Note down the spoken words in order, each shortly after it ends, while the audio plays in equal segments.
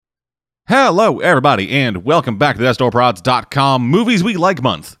Hello, everybody, and welcome back to the DestroProds.com Movies We Like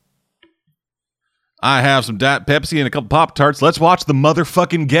Month. I have some Dat Pepsi and a couple Pop-Tarts. Let's watch The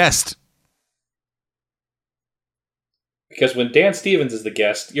Motherfucking Guest. Because when Dan Stevens is the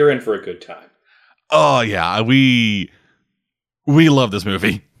guest, you're in for a good time. Oh, yeah, we love this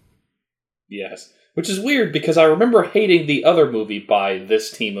movie. Yes. Which is weird, because I remember hating the other movie by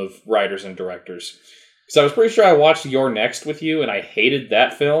this team of writers and directors. Because I was pretty sure I watched You're Next with you, and I hated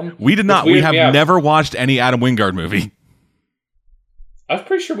that film. We did not. We have never watched any Adam Wingard movie. I was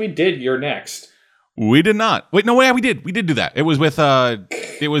pretty sure we did You're Next. We did not. Wait, no, yeah, we did. We did do that. It was with,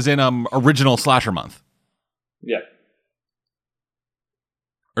 it was in original Slasher Month. Yeah.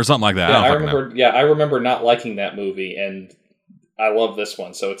 Or something like that. I remember not liking that movie, and I love this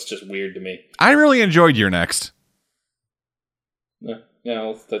one, so it's just weird to me. I really enjoyed You're Next. Yeah,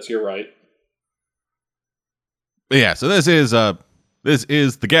 well, that's your right. But yeah, so this is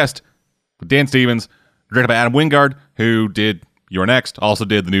The Guest with Dan Stevens, directed by Adam Wingard, who did You're Next, also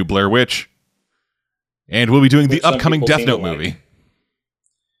did the new Blair Witch, and we'll be doing the upcoming Death Note movie.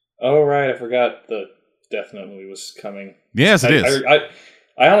 Oh, right, I forgot the Death Note movie was coming. Yes, it is.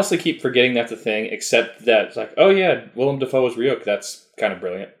 I honestly keep forgetting that's a thing, except that it's like, oh yeah, Willem Dafoe is Ryuk. That's kind of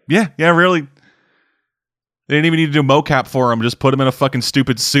brilliant. Yeah, really. They didn't even need to do mocap for him. Just put him in a fucking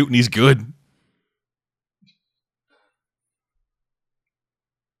stupid suit and he's good.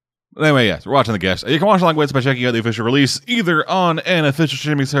 Anyway, yes, we're watching The Guest. You can watch along with us by checking out the official release, either on an official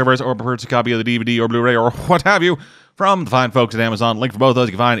streaming service or preferred to copy of the DVD or Blu-ray or what have you from the fine folks at Amazon. Link for both of those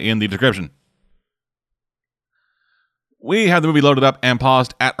you can find in the description. We have the movie loaded up and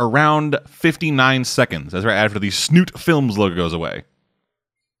paused at around 59 seconds as right after the Snoot Films logo goes away.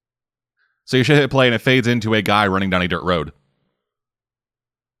 So you should hit play and it fades into a guy running down a dirt road.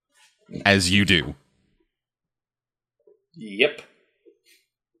 As you do. Yep.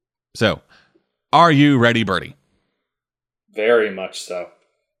 So, are you ready, Birdie? Very much so.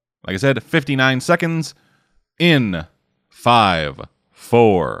 Like I said, 59 seconds in 5,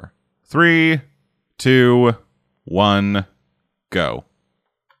 4, 3, 2, 1, go.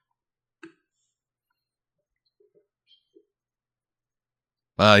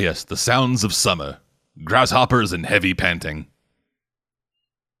 Ah, yes, the sounds of summer. Grasshoppers and heavy panting.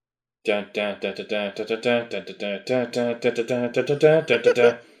 Dun, dun, dun, dun, dun, dun, dun, dun, dun, dun, dun, dun, dun, dun, dun, dun, dun,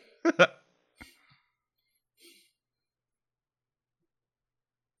 dun.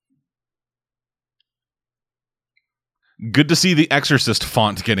 Good to see the Exorcist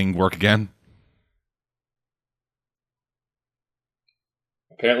font getting work again.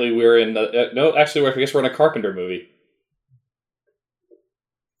 Apparently we're in the... no, actually, I guess we're in a Carpenter movie.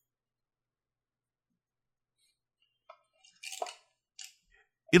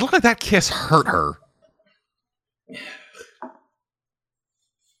 It looked like that kiss hurt her.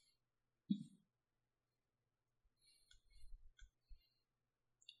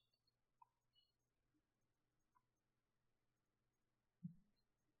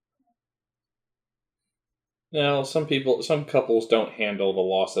 No, some couples don't handle the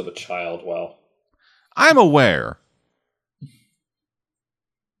loss of a child well. I'm aware.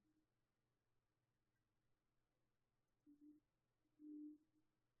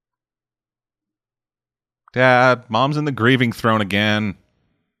 Dad, Mom's in the grieving throne again.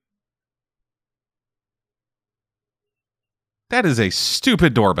 That is a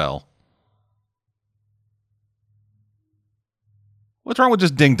stupid doorbell. What's wrong with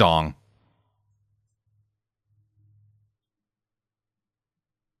just ding dong?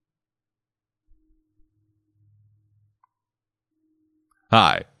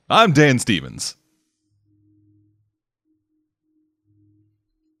 Hi, I'm Dan Stevens.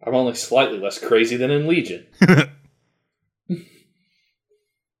 I'm only slightly less crazy than in Legion. This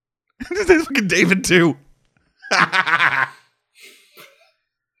is fucking David too.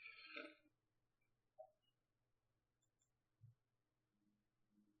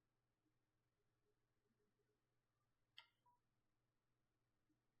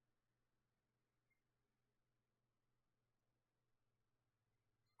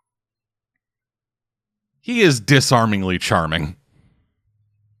 He is disarmingly charming.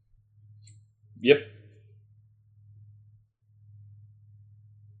 Yep.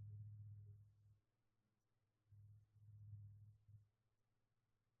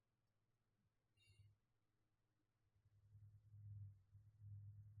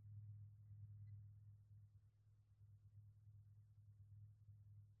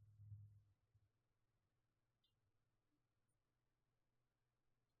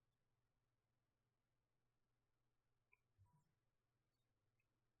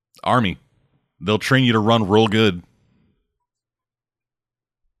 Army. They'll train you to run real good.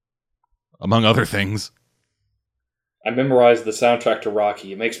 among other things. I memorized the soundtrack to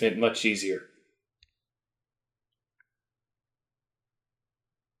Rocky. It makes it much easier.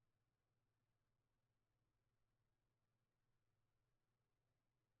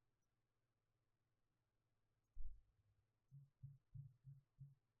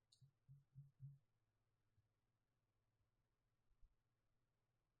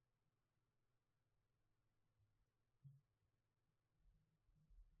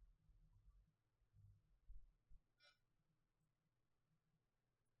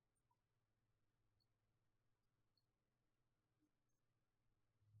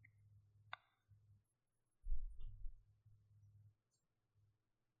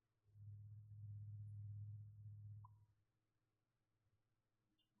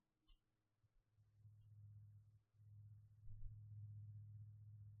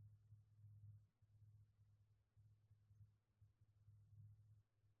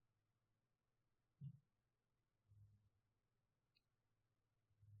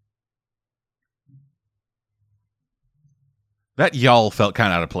 That y'all felt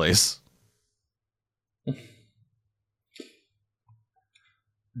kind of out of place.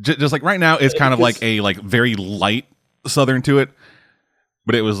 Just like right now, it's kind of like a very light Southern to it,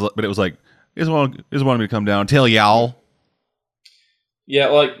 but it was like is wanting me to come down, tell y'all.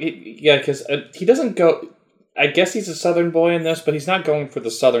 Yeah, because he doesn't go. I guess he's a Southern boy in this, but he's not going for the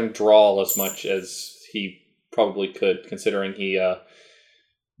Southern drawl as much as he probably could, considering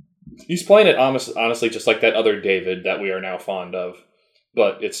he's playing it honestly just like that other David that we are now fond of.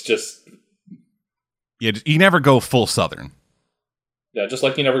 But it's just you never go full Southern. Yeah, just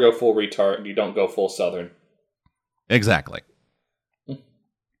like you never go full retard, you don't go full Southern. Exactly.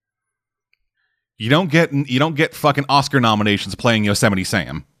 You don't get fucking Oscar nominations playing Yosemite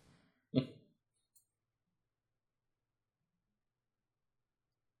Sam.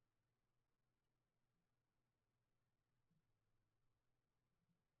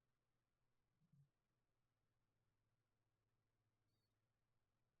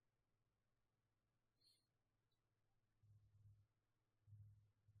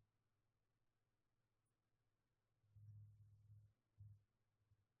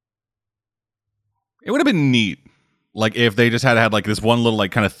 It would have been neat, like if they just had like this one little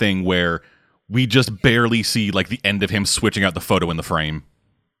like kind of thing where we just barely see like the end of him switching out the photo in the frame.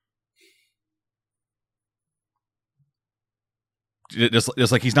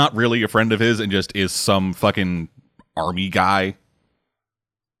 Just like he's not really a friend of his and just is some fucking army guy.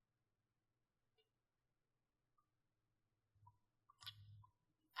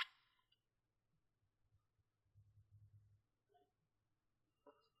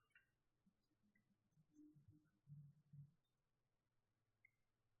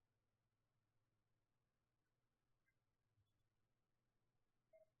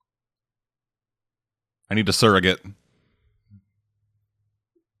 I need a surrogate.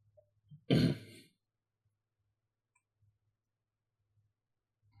 Well,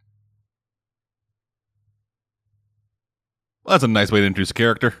 that's a nice way to introduce a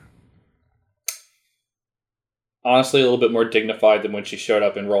character. Honestly, a little bit more dignified than when she showed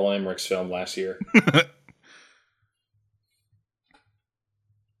up in Roland Emmerich's film last year.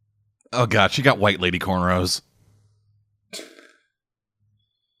 Oh god, she got white lady cornrows.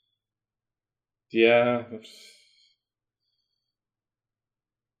 Yeah.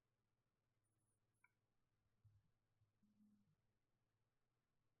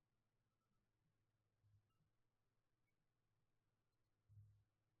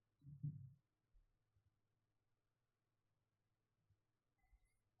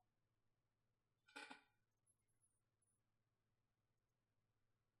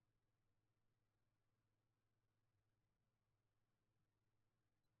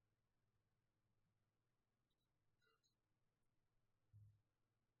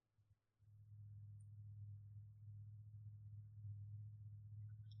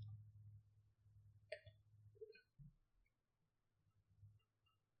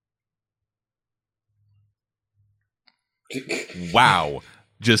 Wow.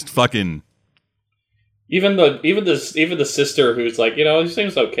 Just fucking Even the sister who's like, he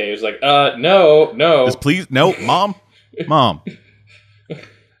seems okay. He's like, no. just please no, mom.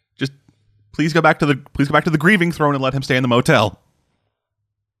 Just please go back to the grieving throne and let him stay in the motel.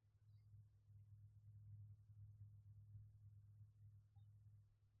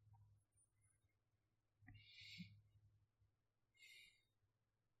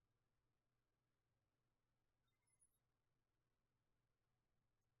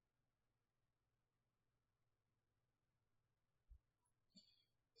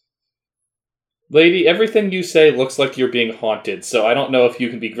 Lady, everything you say looks like you're being haunted, so I don't know if you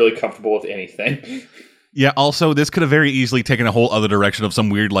can be really comfortable with anything. Yeah, also, this could have very easily taken a whole other direction of some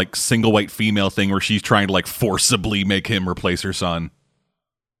weird, like, single white female thing where she's trying to, like, forcibly make him replace her son.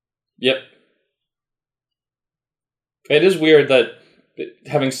 Yep. It is weird that,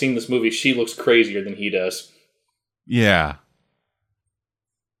 having seen this movie, she looks crazier than he does. Yeah.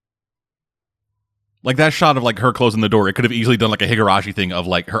 Like, that shot of, like, her closing the door, it could have easily done, like, a Higurashi thing of,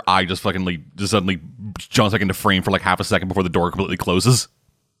 like, her eye just suddenly jumps, like, into frame for, like, half a second before the door completely closes.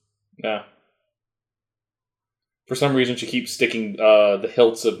 Yeah. For some reason, she keeps sticking the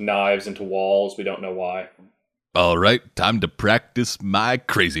hilts of knives into walls. We don't know why. All right, time to practice my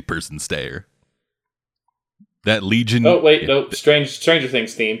crazy person stare. That Legion... Oh, wait, no. Stranger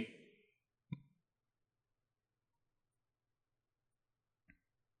Things theme.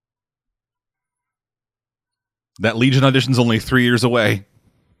 That Legion audition's only 3 years away.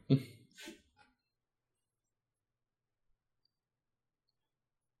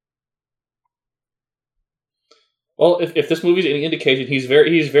 Well, if this movie's any indication, he's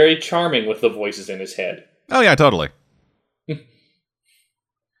very charming with the voices in his head. Oh, yeah, totally.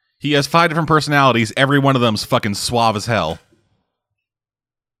 He has 5 different personalities. Every one of them's fucking suave as hell.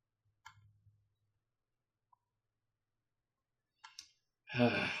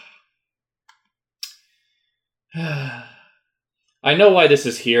 I know why this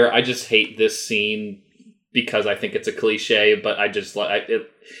is here. I just hate this scene because I think it's a cliche, but I just like it.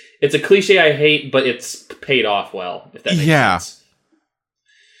 It's a cliche I hate, but it's paid off well, if that makes sense.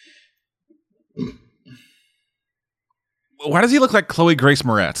 Why does he look like Chloe Grace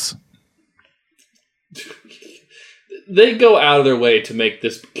Moretz? They go out of their way to make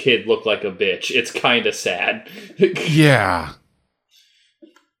this kid look like a bitch. It's kind of sad. Yeah.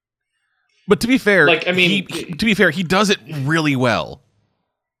 But to be fair, like, I mean, he does it really well.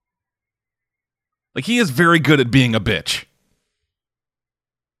 Like, he is very good at being a bitch.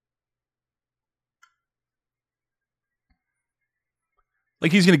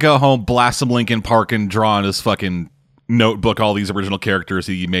 Like, he's gonna go home, blast some Linkin Park, and draw on his fucking notebook all these original characters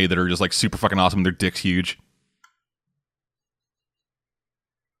he made that are just, like, super fucking awesome and their dick's huge.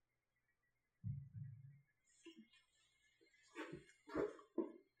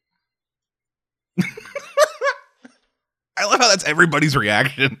 I love how that's everybody's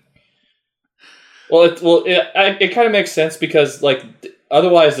reaction. Well, it kind of makes sense because, like,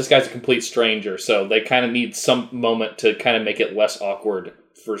 otherwise this guy's a complete stranger, so they kind of need some moment to kind of make it less awkward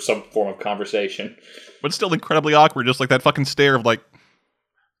for some form of conversation. But still incredibly awkward, just like that fucking stare of, like,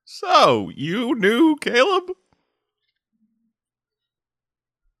 so, you knew Caleb?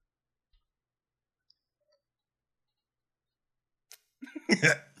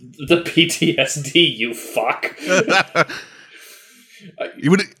 The PTSD, you fuck.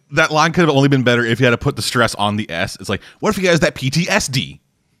 That line could have only been better if you had to put the stress on the S. It's like, what if he has that PTSD?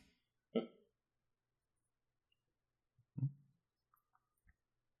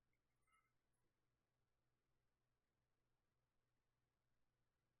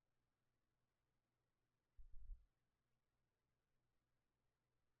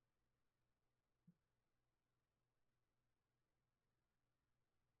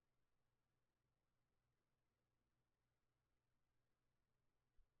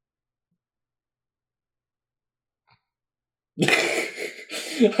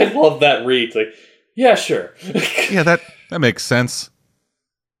 I love that read. It's like, yeah, sure. Yeah, that makes sense.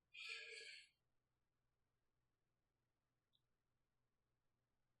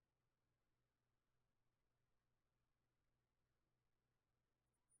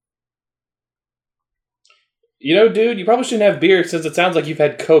 You know, dude, you probably shouldn't have beer since it sounds like you've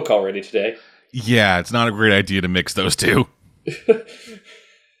had Coke already today. Yeah, it's not a great idea to mix those two.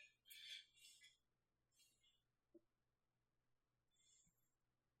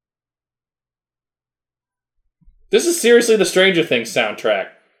 This is seriously the Stranger Things soundtrack.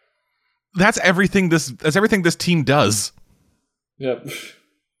 That's everything this team does. Yep.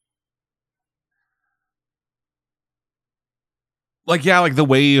 Like, yeah, like the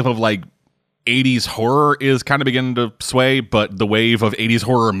wave of, like, 80s horror is kind of beginning to sway, but the wave of 80s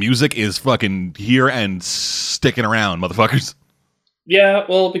horror music is fucking here and sticking around, motherfuckers. Yeah,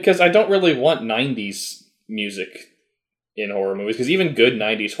 well, because I don't really want 90s music in horror movies, because even good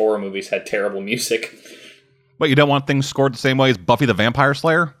 90s horror movies had terrible music. But you don't want things scored the same way as Buffy the Vampire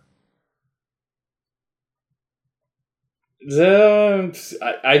Slayer?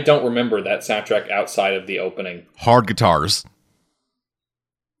 I don't remember that soundtrack outside of the opening. Hard guitars.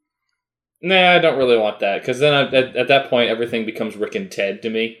 Nah, I don't really want that, because then at that point, everything becomes Rick and Ted to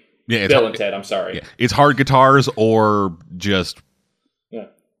me. Yeah, Bill and Ted, I'm sorry. Yeah, it's hard guitars or just... Yeah.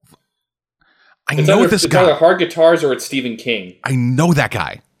 I know this guy. It's either Hard Guitars or it's Stephen King. I know that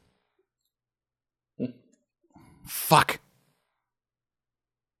guy. Fuck.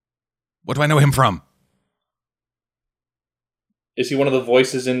 What do I know him from? Is he one of the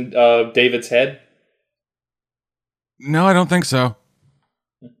voices in David's head? No, I don't think so.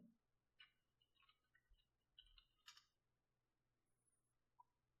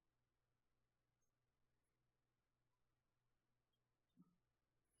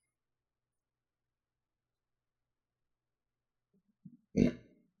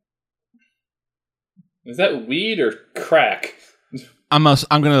 Is that weed or crack? I'm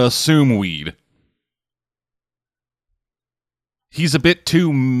going to assume weed. He's a bit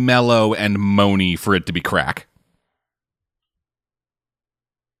too mellow and moany for it to be crack.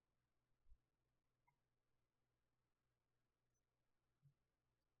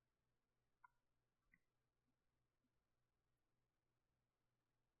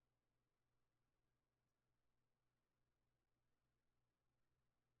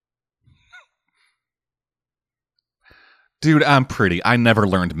 Dude, I'm pretty. I never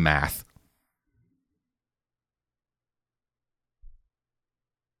learned math.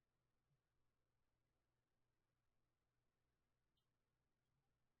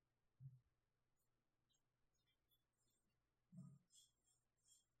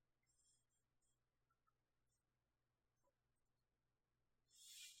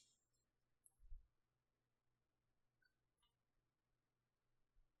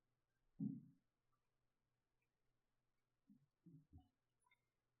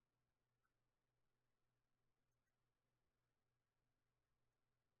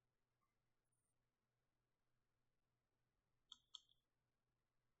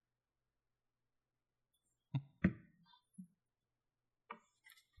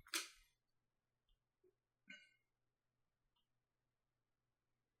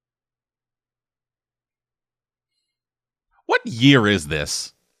 What year is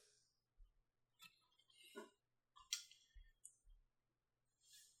this?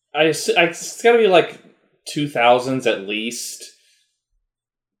 It's got to be like 2000s at least.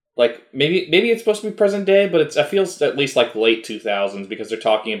 Like maybe it's supposed to be present day, but it feels at least like late 2000s because they're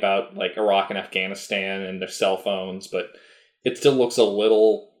talking about like Iraq and Afghanistan and their cell phones, but it still looks a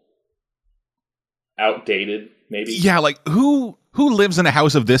little outdated. Maybe. Yeah, like who lives in a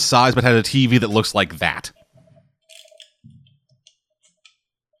house of this size but has a TV that looks like that?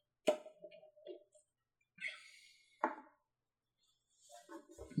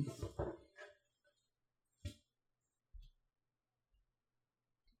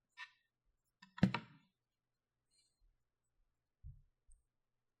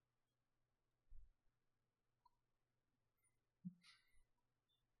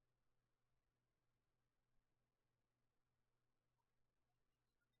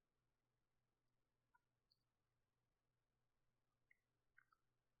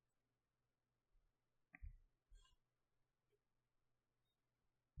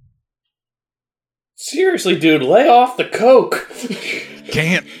 Seriously, dude, lay off the coke.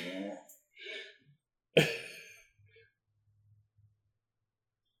 Can't.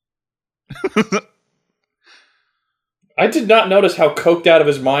 I did not notice how coked out of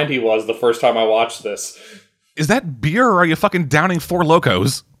his mind he was the first time I watched this. Is that beer or are you fucking downing Four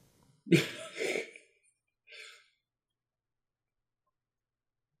Locos?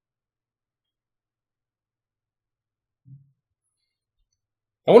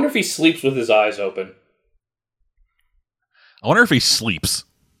 I wonder if he sleeps with his eyes open. I wonder if he sleeps.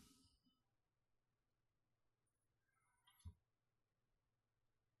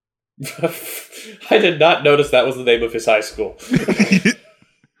 I did not notice that was the name of his high school.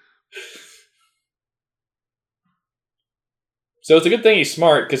 So it's a good thing he's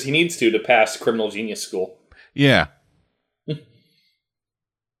smart, because he needs to pass criminal genius school. Yeah.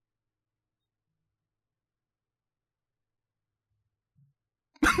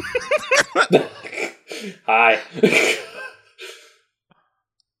 Hi.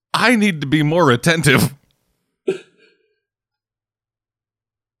 I need to be more attentive.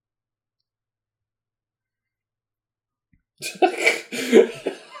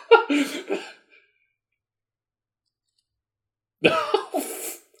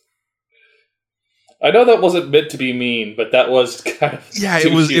 I know that wasn't meant to be mean, but that was kind of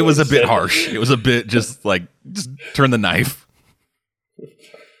it was a bit harsh. It was a bit just turn the knife.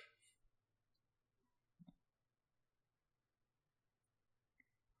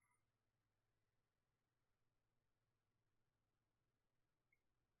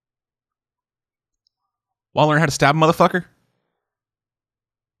 Want to learn how to stab a motherfucker?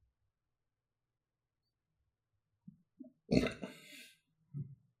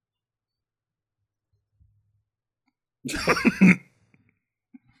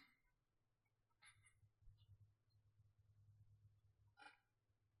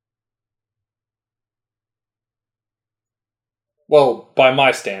 Well, by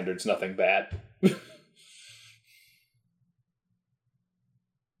my standards, nothing bad.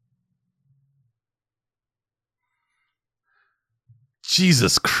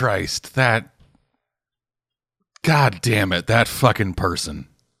 Jesus Christ, that... God damn it, that fucking person.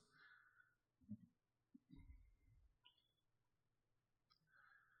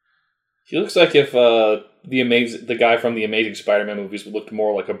 He looks like if the guy from the Amazing Spider-Man movies looked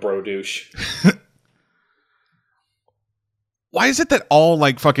more like a bro douche. Why is it that all,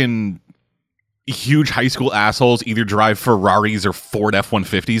 like, fucking huge high school assholes either drive Ferraris or Ford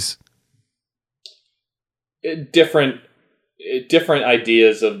F-150s? Different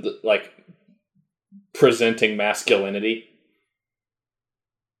ideas of, like, presenting masculinity.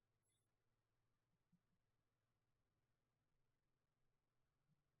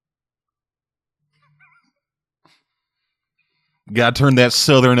 Gotta turn that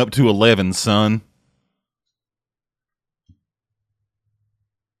Southern up to 11, son.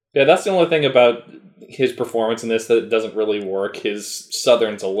 Yeah, that's the only thing about his performance in this that doesn't really work. His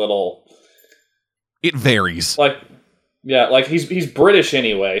Southern's a little... It varies. Like, yeah, like he's British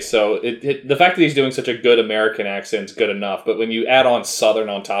anyway, so the fact that he's doing such a good American accent is good enough, but when you add on Southern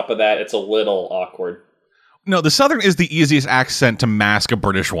on top of that, it's a little awkward. No, the Southern is the easiest accent to mask a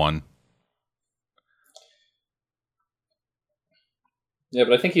British one. Yeah,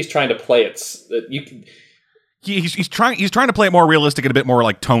 but I think he's trying to play it... He's trying to play it more realistic and a bit more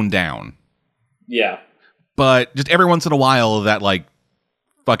like toned down. Yeah. But just every once in a while that like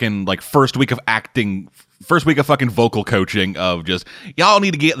fucking like first week of fucking vocal coaching of just y'all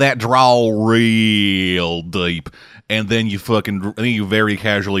need to get that drawl real deep, and then you very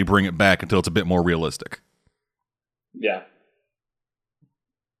casually bring it back until it's a bit more realistic. Yeah.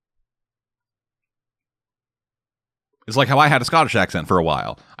 It's like how I had a Scottish accent for a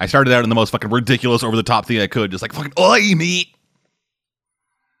while. I started out in the most fucking ridiculous, over-the-top thing I could, just like, fucking, oi, mate!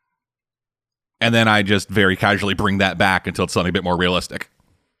 And then I just very casually bring that back until it's something a bit more realistic.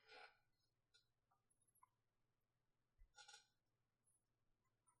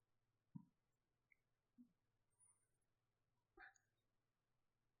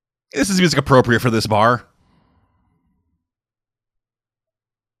 This is music appropriate for this bar.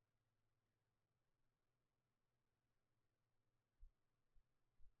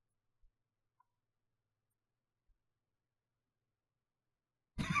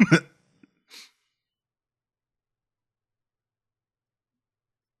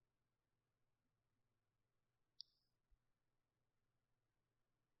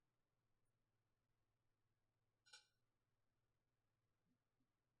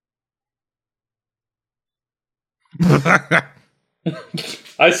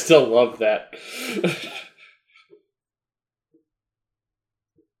 I still love that.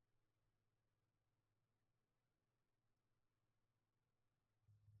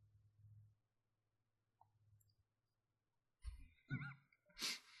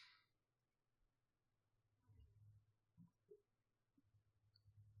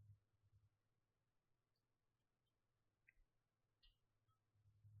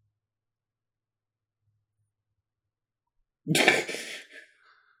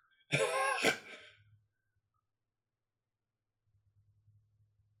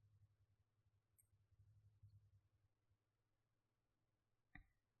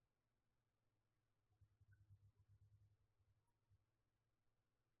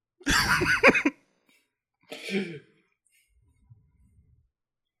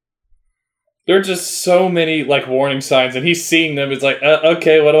 There are just so many like warning signs, and he's seeing them. It's like,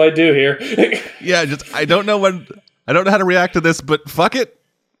 okay, what do I do here? Yeah, just I don't know how to react to this, but fuck it.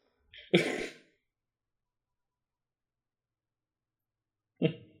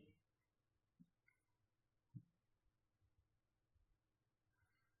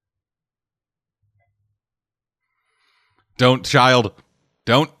 Don't, child.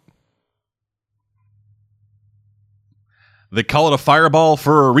 Don't. They call it a fireball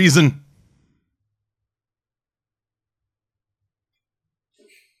for a reason.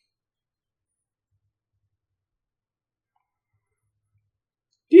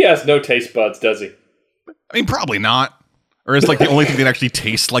 He has no taste buds, does he? I mean, probably not. Or it's like the only thing that actually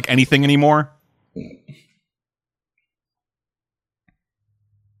tastes like anything anymore.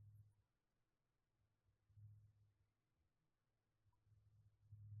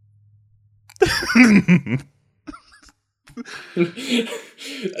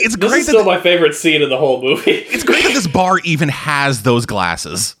 It's great. This is still my favorite scene in the whole movie. It's great that this bar even has those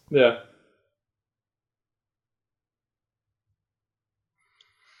glasses. Yeah.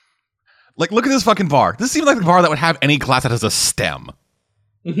 Like, look at this fucking bar. This seems like the bar that would have any class that has a STEM.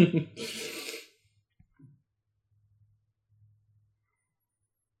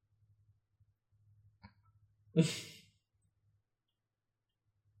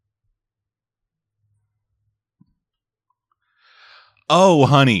 Oh,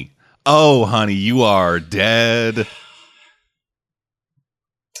 honey. Oh, honey, you are dead.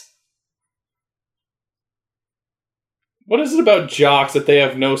 What is it about jocks that they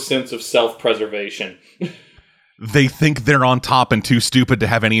have no sense of self-preservation? They think they're on top and too stupid to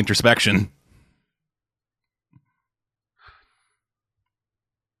have any introspection.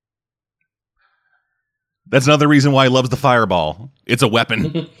 That's another reason why he loves the fireball. It's a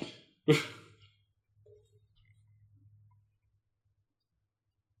weapon.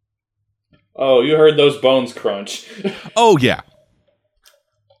 Oh, you heard those bones crunch. Oh, yeah.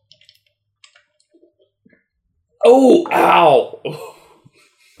 Oh, ow.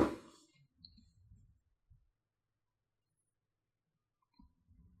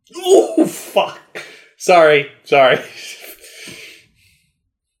 Oh, fuck. Sorry.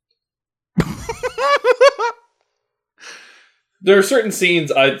 There are certain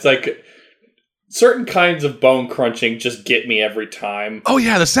scenes, it's like, certain kinds of bone crunching just get me every time. Oh,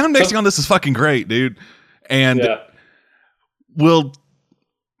 yeah, the sound mixing on this is fucking great, dude. And we'll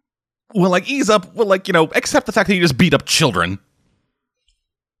like ease up, we'll like, accept the fact that you just beat up children.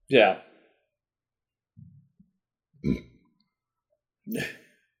 Yeah.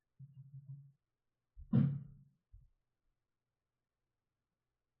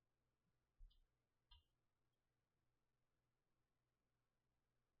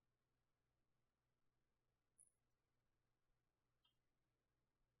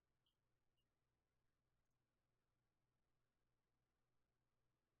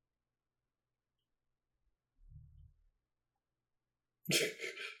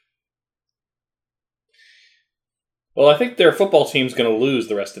 Well, I think their football team's going to lose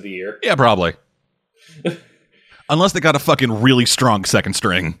the rest of the year. Yeah, probably. Unless they got a fucking really strong second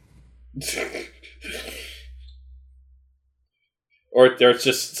string. Or there's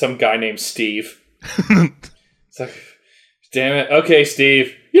just some guy named Steve. It's like, damn it. Okay,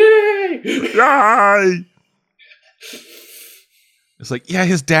 Steve. Yay! Yay! It's like, yeah,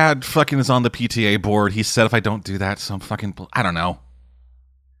 his dad fucking is on the PTA board. He said if I don't do that, some fucking... I don't know.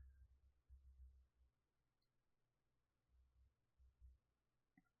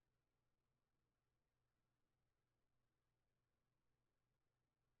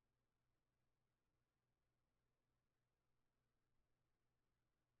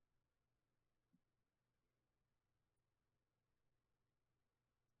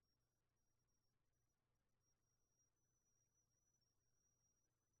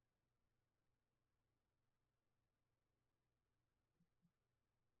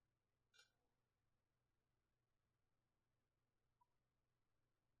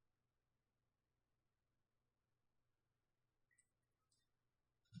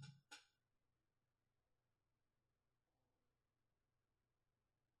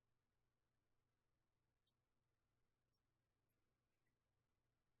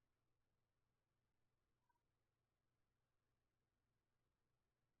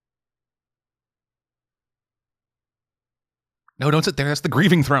 No, don't sit there. That's the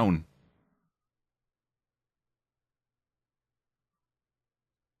grieving throne.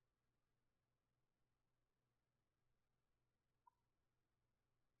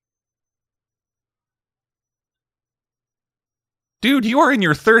 Dude, you are in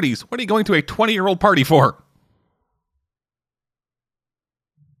your 30s. What are you going to a 20-year-old party for?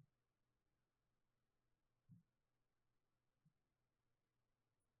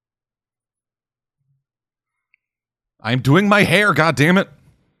 I'm doing my hair, goddammit.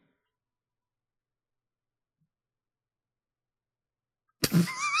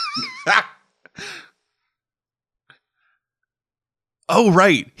 Oh,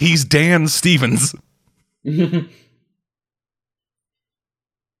 right. He's Dan Stevens. She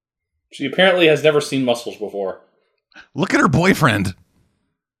apparently has never seen muscles before. Look at her boyfriend.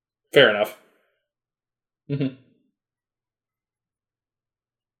 Fair enough.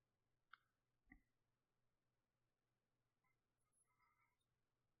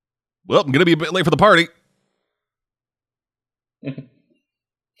 Well, I'm going to be a bit late for the party. At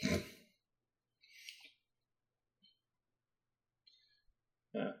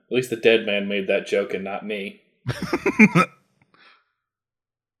least the dead man made that joke and not me.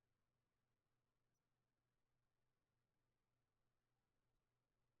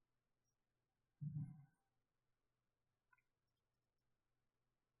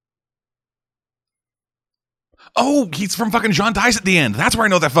 Oh, he's from fucking John Dice at the end. That's where I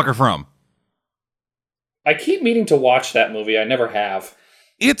know that fucker from. I keep meaning to watch that movie. I never have.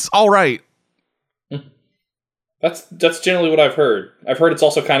 It's all right. That's generally what I've heard. I've heard it's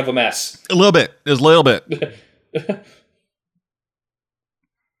also kind of a mess. A little bit. There's a little bit.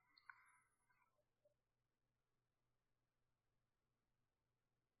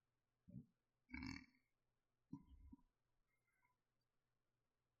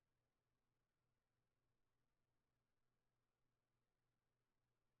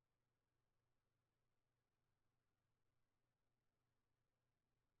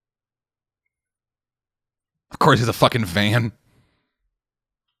 Of course, he's a fucking van.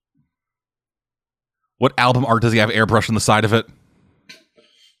 What album art does he have airbrushed on the side of it?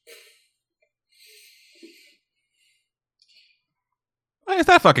 It's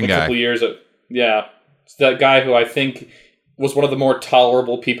that fucking guy. A couple years of, yeah. It's that guy who I think was one of the more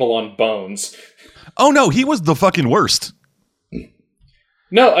tolerable people on Bones. Oh no, he was the fucking worst.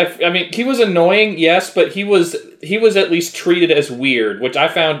 No, I mean, he was annoying, yes, but he was at least treated as weird, which I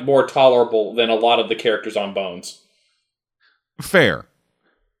found more tolerable than a lot of the characters on Bones. Fair.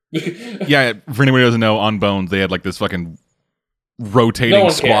 Yeah, for anyone who doesn't know, on Bones, they had like this fucking rotating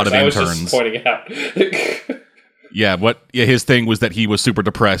squad of interns. I was just pointing it out. Yeah, his thing was that he was super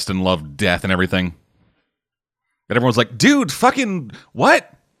depressed and loved death and everything. And everyone's like, dude, fucking what?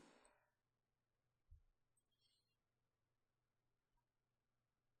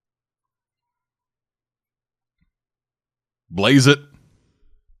 Blaze it.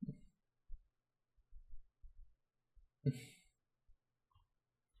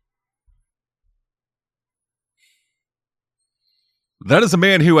 That is a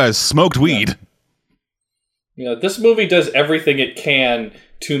man who has smoked weed. Yeah, this movie does everything it can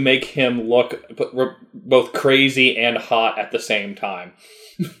to make him look both crazy and hot at the same time.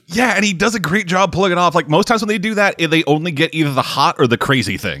 Yeah, and he does a great job pulling it off. Like, most times when they do that, they only get either the hot or the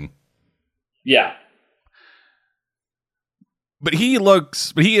crazy thing. Yeah. But he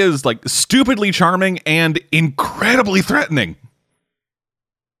is, like, stupidly charming and incredibly threatening.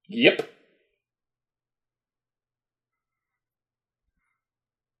 Yep.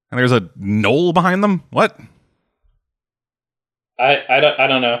 And there's a knoll behind them? What? I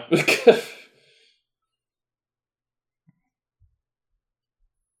don't know.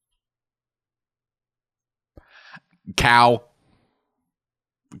 Cow.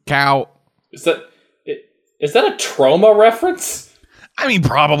 Is that a Trauma reference? I mean,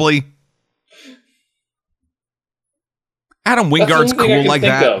 probably. Adam Wingard's cool like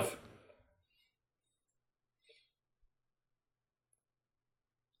that. Of.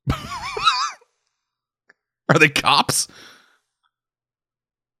 Are they cops?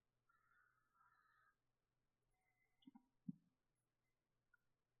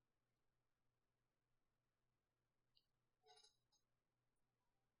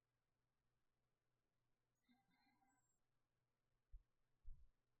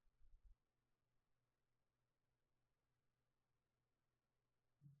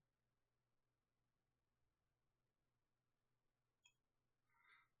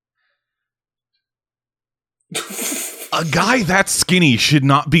 A guy that skinny should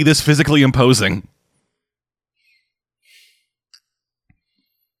not be this physically imposing.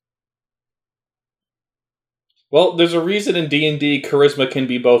 Well, there's a reason in D&D charisma can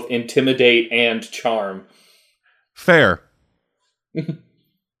be both intimidate and charm. Fair. He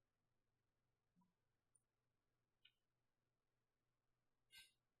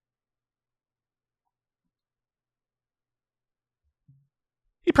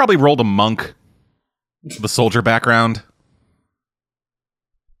probably rolled a monk. The soldier background.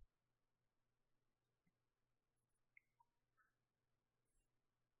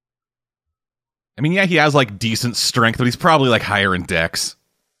 I mean, yeah, he has like decent strength, but he's probably like higher in dex.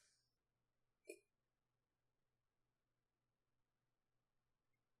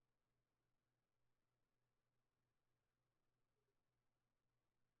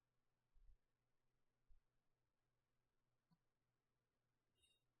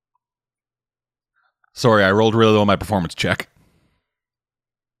 Sorry, I rolled really low on my performance check.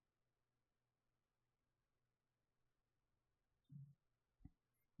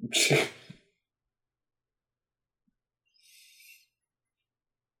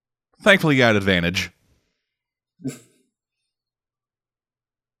 Thankfully, you had advantage.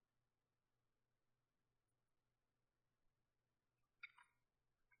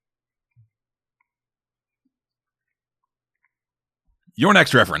 Your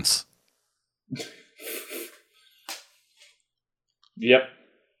next reference. Yep.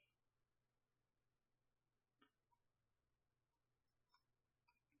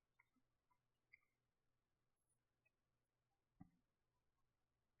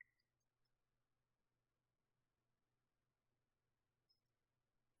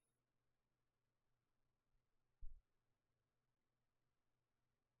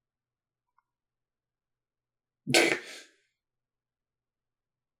 It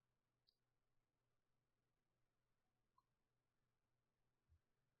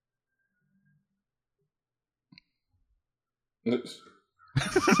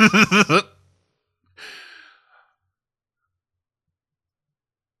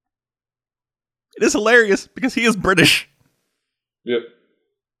is hilarious because he is British. Yep.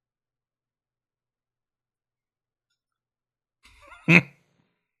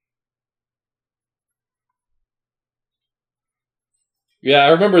 Yeah, I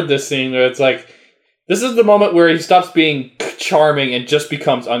remember this scene where it's like, this is the moment where he stops being charming and just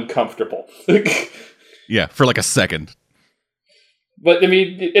becomes uncomfortable. Yeah, for like a second. But, I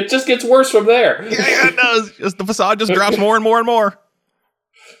mean, it just gets worse from there. Yeah, it does. Just the facade just drops more and more and more.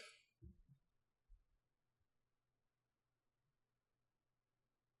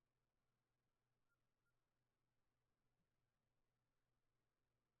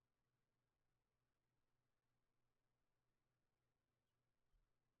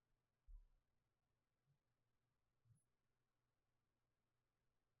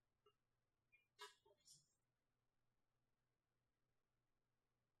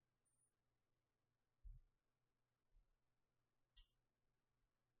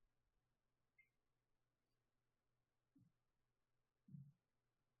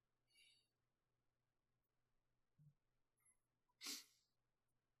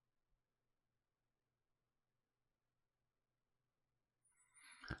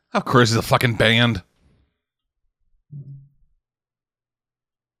 Of course, he's a fucking band.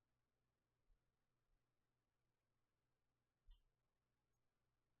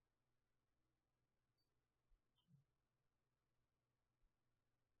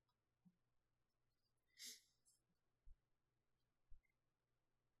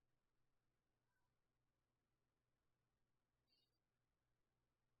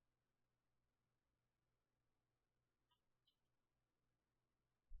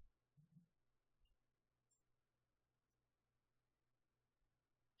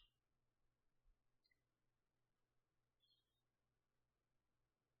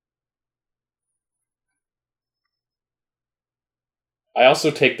 I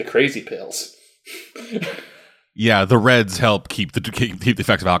also take the crazy pills. Yeah, the Reds help keep the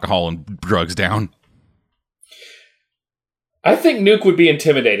effects of alcohol and drugs down. I think Nuke would be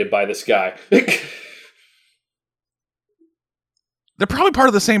intimidated by this guy. They're probably part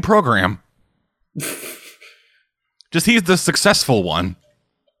of the same program. Just he's the successful one.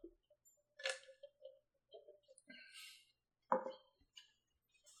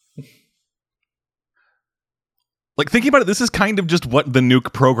 Like, thinking about it, this is kind of just what the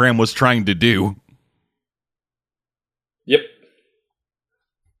Nuke program was trying to do. Yep.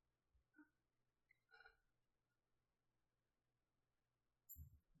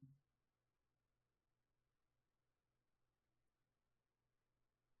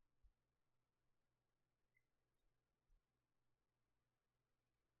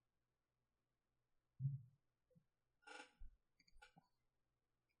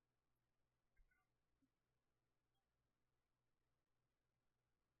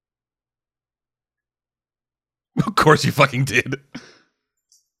 Of course you fucking did.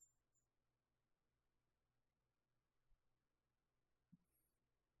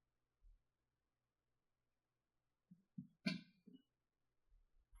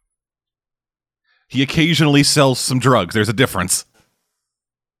 He occasionally sells some drugs. There's a difference.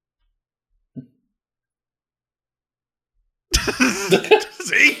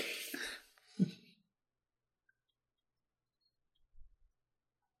 See?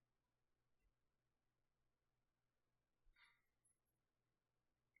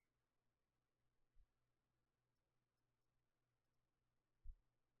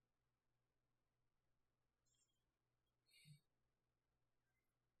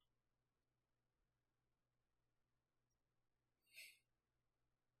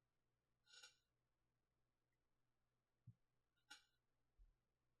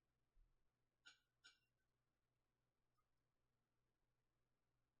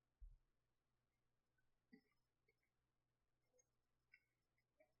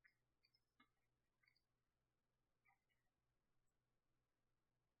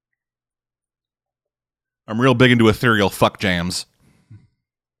 I'm real big into ethereal fuck jams.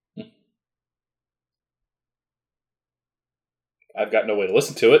 I've got no way to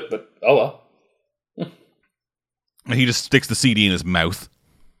listen to it, but oh well. He just sticks the CD in his mouth.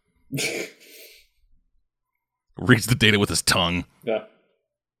 Reads the data with his tongue. Yeah.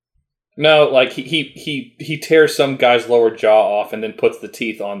 No, like he tears some guy's lower jaw off and then puts the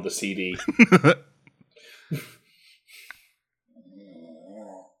teeth on the CD.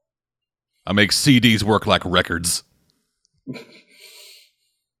 I make CDs work like records.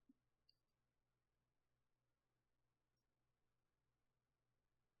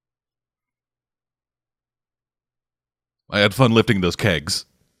 I had fun lifting those kegs.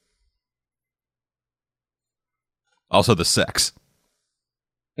 Also the sex.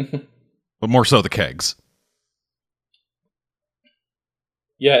 But more so the kegs.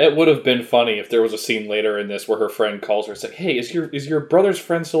 Yeah, it would have been funny if there was a scene later in this where her friend calls her and says, "Hey, is your brother's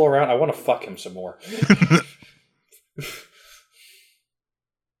friend still around? I want to fuck him some more."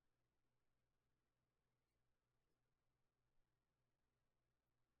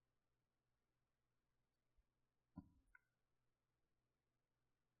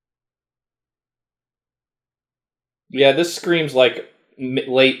 Yeah, this screams like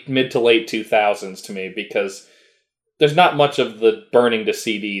mid to late 2000s to me because there's not much of the burning to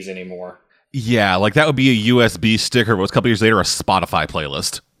CDs anymore. Yeah, like that would be a USB sticker, but a couple years later, a Spotify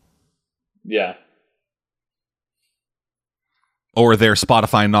playlist. Yeah. Or their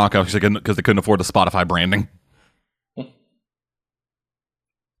Spotify knockoff because they couldn't afford the Spotify branding.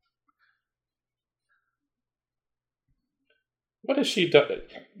 What has she done?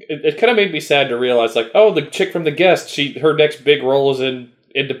 It kind of made me sad to realize, like, oh, the chick from The Guest, her next big role is in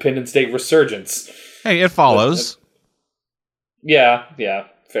Independence Day Resurgence. Hey, it follows. Yeah,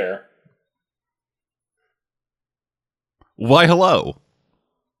 fair. Why, hello.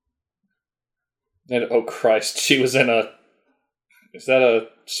 And oh Christ, she was in a... Is that a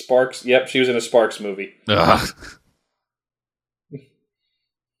Sparks? Yep, she was in a Sparks movie. Ugh.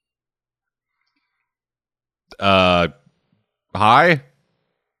 Hi?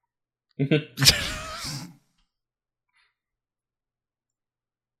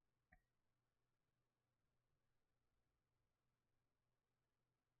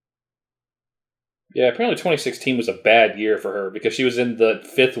 Yeah, apparently 2016 was a bad year for her because she was in The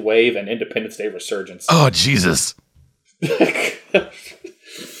Fifth Wave and Independence Day Resurgence. Oh, Jesus.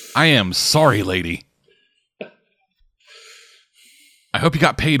 I am sorry, lady. I hope you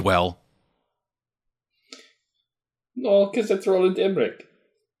got paid well. No, because it's Roland Emmerich.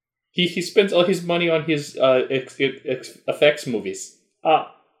 He spends all his money on his effects movies.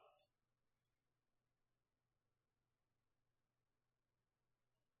 Ah.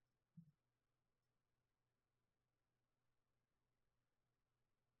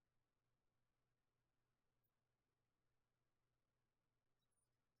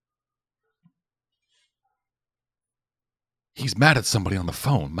 He's mad at somebody on the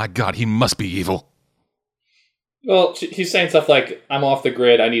phone. My God, he must be evil. Well, he's saying stuff like, "I'm off the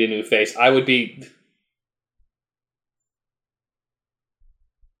grid, I need a new face." I would be...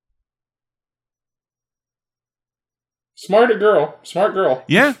 Smart girl.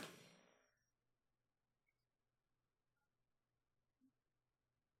 Yeah.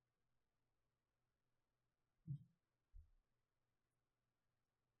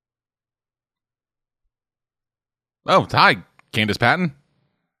 Oh, hi, Candace Patton.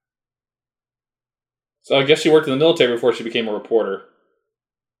 So I guess she worked in the military before she became a reporter.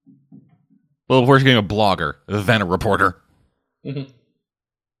 Well, before she became a blogger, then a reporter. Mm-hmm.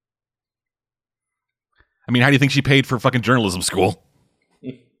 I mean, how do you think she paid for fucking journalism school?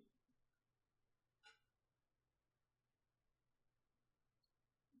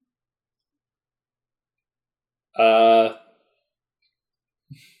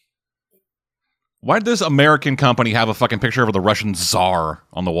 Why did this American company have a fucking picture of the Russian Tsar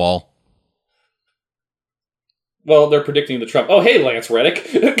on the wall? Well, they're predicting the Trump. Oh, hey, Lance Reddick.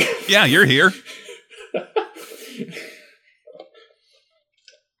 Yeah, you're here.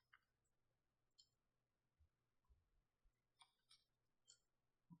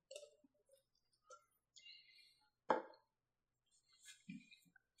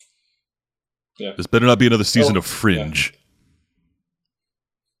 Yeah. This better not be another season of Fringe. Yeah.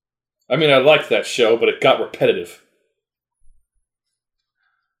 I mean, I liked that show, but it got repetitive.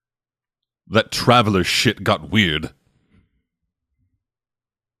 That Traveler shit got weird.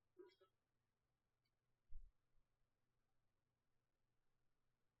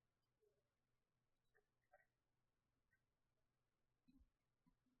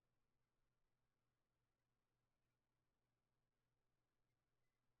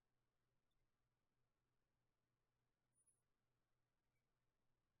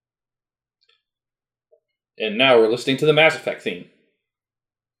 And now we're listening to the Mass Effect theme.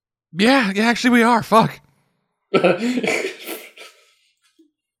 Yeah, actually we are. Fuck. I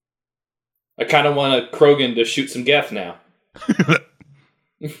kind of want a Krogan to shoot some Geth now.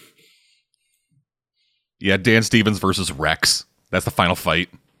 Yeah, Dan Stevens versus Rex. That's the final fight.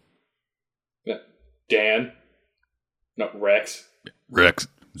 Dan? Not Rex. Rex.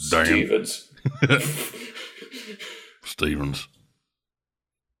 Stevens. Stevens.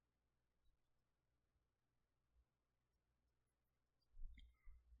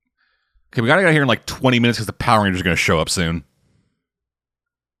 Okay, we gotta get out here in like 20 minutes because the Power Rangers are gonna show up soon.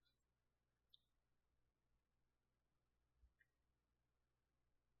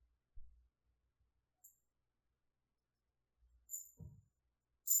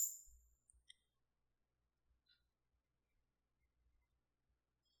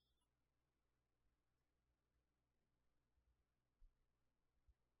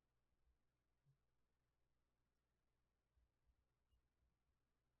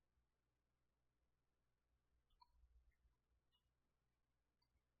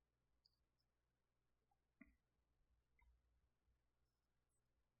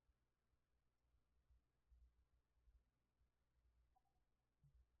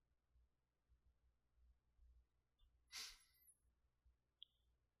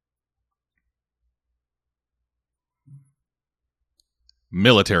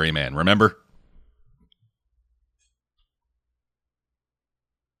 Military man, remember?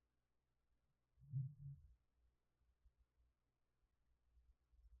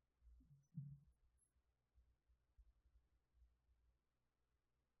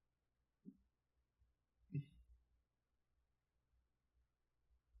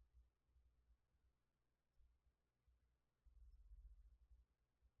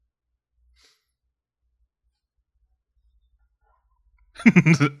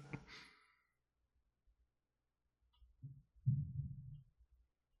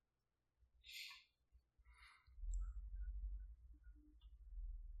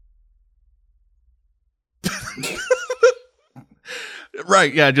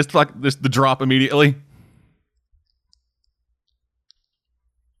 Right, yeah, just like this the drop immediately.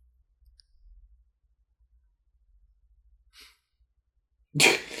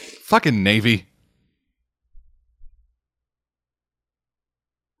 Fucking Navy.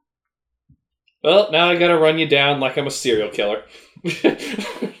 Well, now I gotta run you down like I'm a serial killer.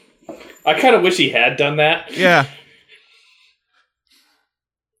 I kind of wish he had done that. Yeah.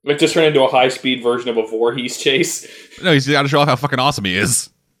 Like, just turn into a high-speed version of a Voorhees chase. No, he's got to show off how fucking awesome he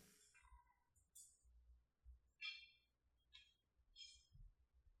is.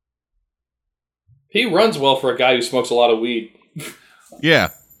 He runs well for a guy who smokes a lot of weed. Yeah.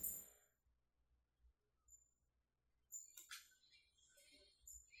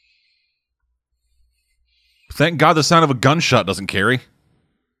 Thank God the sound of a gunshot doesn't carry.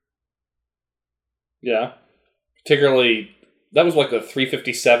 Yeah. Particularly, that was like a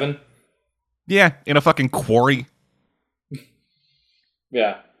 357. Yeah, in a fucking quarry.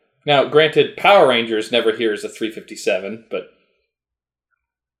 Yeah. Now, granted, Power Rangers never hears a 357, but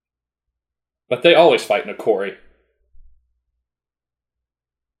they always fight in a quarry.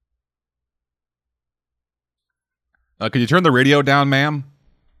 Could you turn the radio down, ma'am?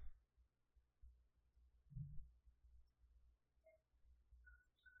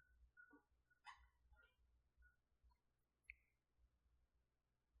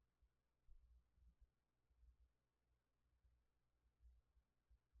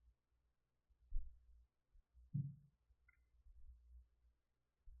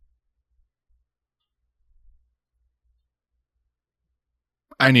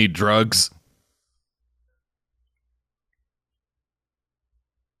 I need drugs.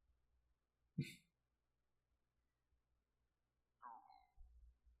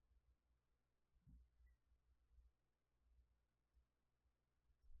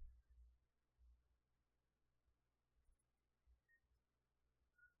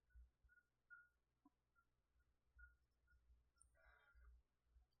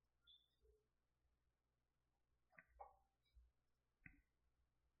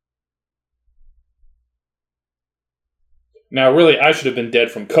 Now, really, I should have been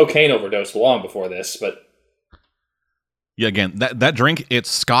dead from cocaine overdose long before this, but... Yeah, again, that drink, it's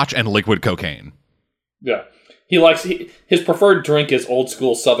scotch and liquid cocaine. Yeah. His preferred drink is old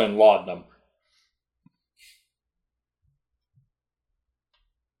school Southern laudanum.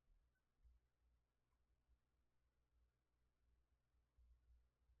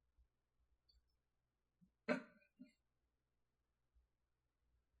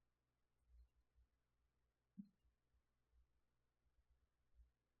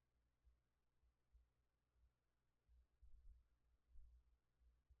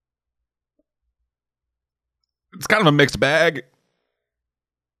 It's kind of a mixed bag.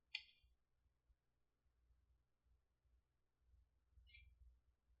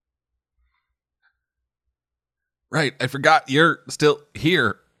 Right, I forgot you're still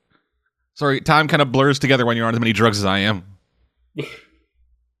here. Sorry, time kind of blurs together when you're on as many drugs as I am.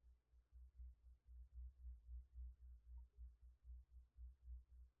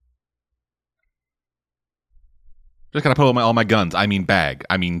 Just gotta put all my guns. I mean bag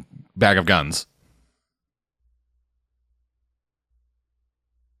of guns.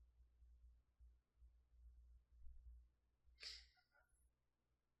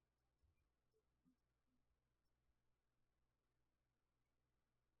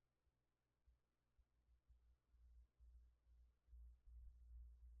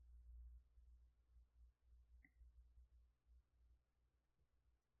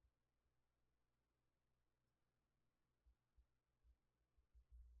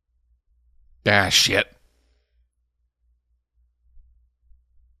 Ah, shit.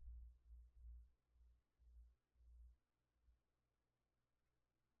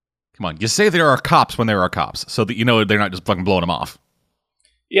 Come on, you say there are cops when there are cops, so that you know they're not just fucking blowing them off.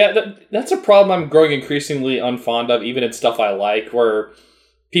 Yeah, that's a problem I'm growing increasingly unfond of, even in stuff I like, where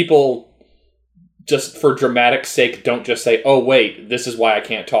people just for dramatic sake don't just say, "Oh wait, this is why I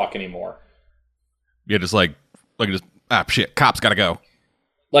can't talk anymore." Yeah, just shit, cops gotta go.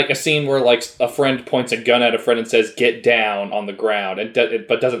 Like a scene where like a friend points a gun at a friend and says, "Get down on the ground," and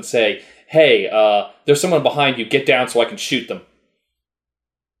but doesn't say, "Hey, there's someone behind you. Get down so I can shoot them,"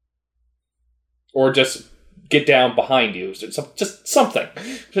 or just get down behind you. Just something.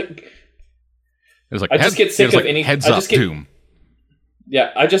 It's like I just get sick of any heads up doom.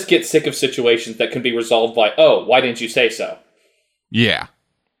 Yeah, I just get sick of situations that can be resolved by, "Oh, why didn't you say so?" Yeah.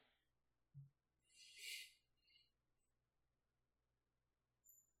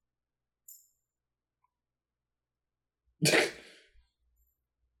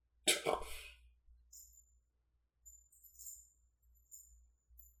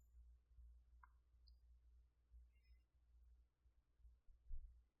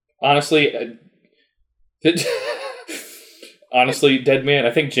 Honestly, Dead Man,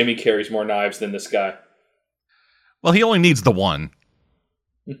 I think Jimmy carries more knives than this guy. Well, he only needs the one.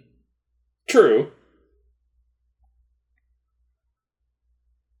 True.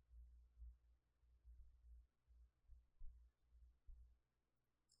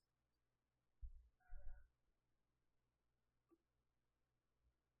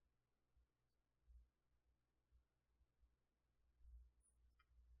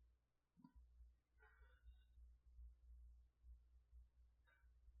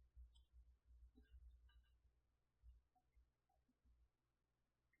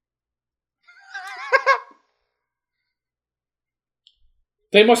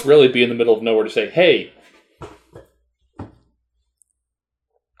 They must really be in the middle of nowhere to say, "Hey."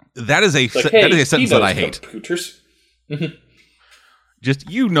 That is a sentence that I hate. Computers. Just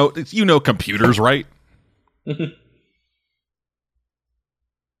you know computers, right?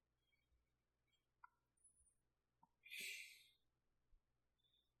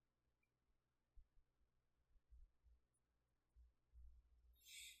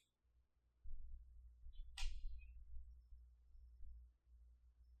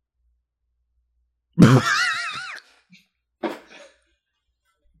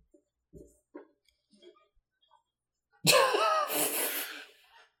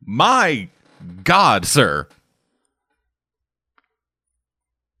 My God, sir.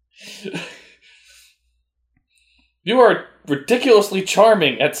 You are ridiculously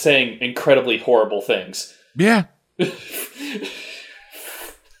charming at saying incredibly horrible things. Yeah. It's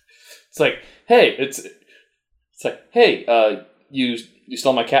like, hey, you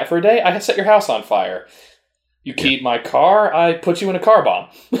stole my cat for a day? I set your house on fire. You keyed my car? I put you in a car bomb.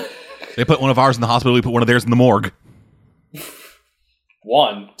 They put one of ours in the hospital, we put one of theirs in the morgue.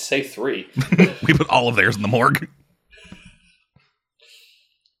 One, say three. We put all of theirs in the morgue.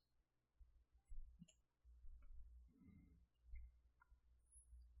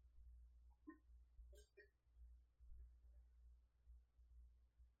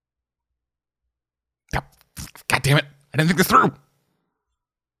 God damn it. I didn't think this through.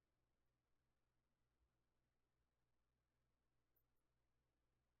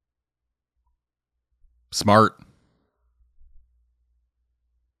 Smart.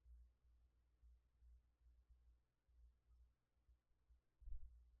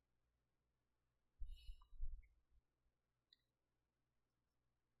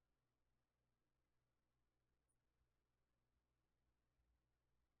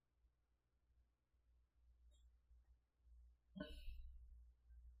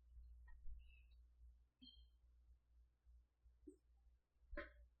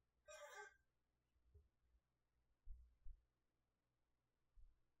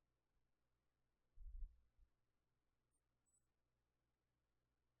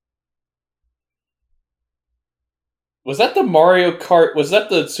 Was that the Mario Kart? Was that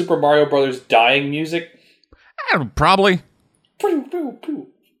the Super Mario Brothers dying music? Probably.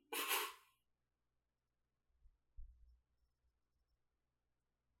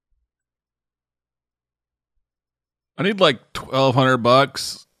 I need like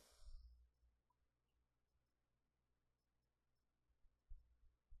 $1,200.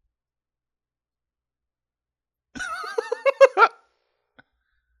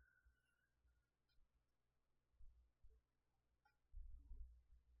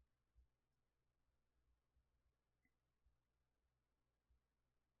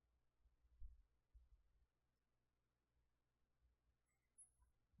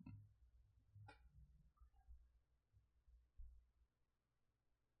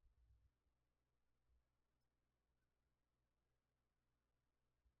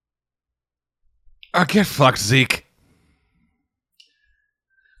 Oh, get fucked, Zeke.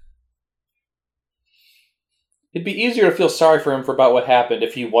 It'd be easier to feel sorry for him for about what happened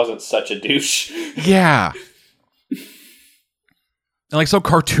if he wasn't such a douche. Yeah. And like so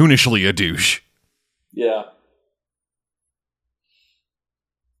cartoonishly a douche. Yeah.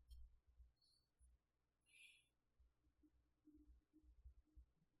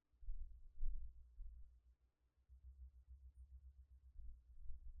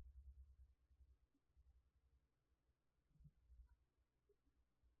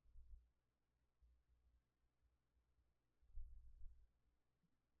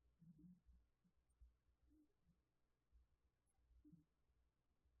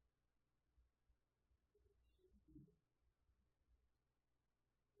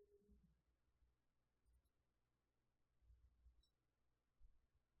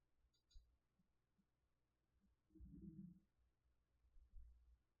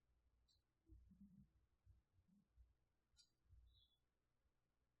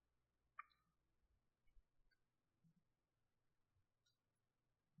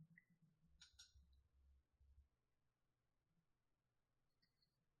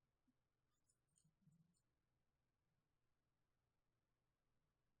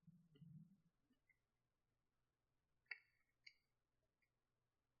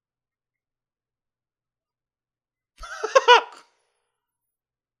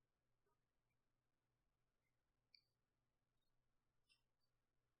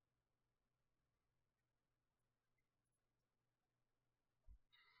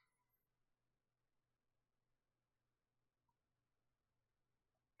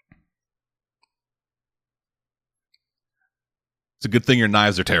 It's a good thing your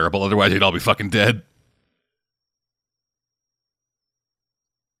knives are terrible, otherwise you'd all be fucking dead.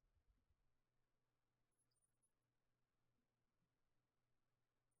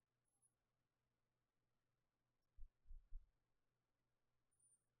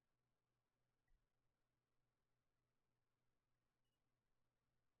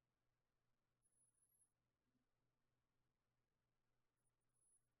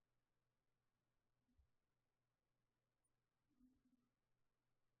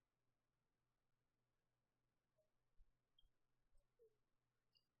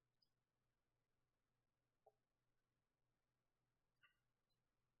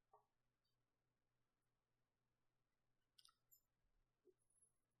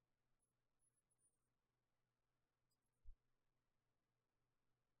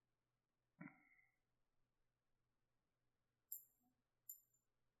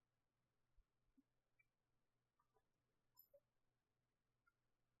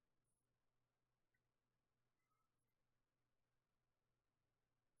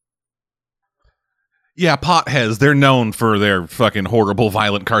 Yeah, potheads, they're known for their fucking horrible,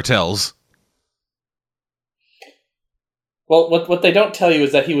 violent cartels. Well, what they don't tell you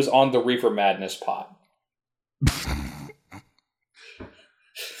is that he was on the Reefer Madness pot. It's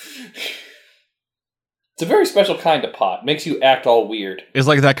a very special kind of pot. Makes you act all weird. It's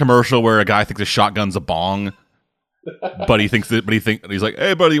like that commercial where a guy thinks a shotgun's a bong, but he's like,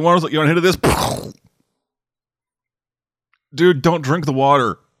 "Hey, buddy, you want to hit of this?" Dude, don't drink the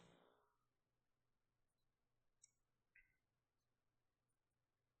water.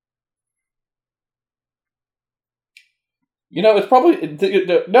 You know, it's probably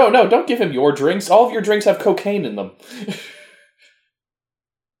no. Don't give him your drinks. All of your drinks have cocaine in them.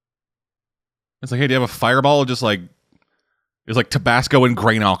 It's like, hey, do you have a Fireball? Just like, it's like Tabasco and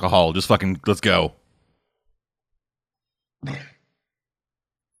grain alcohol. Just fucking, let's go.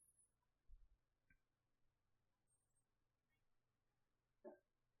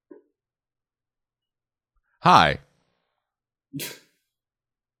 Hi.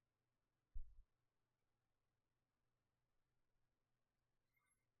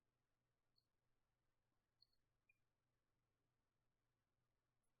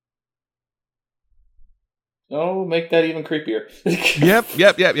 Oh, make that even creepier.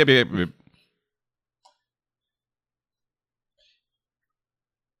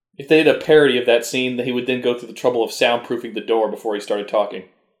 Yep. If they did a parody of that scene, he would then go through the trouble of soundproofing the door before he started talking.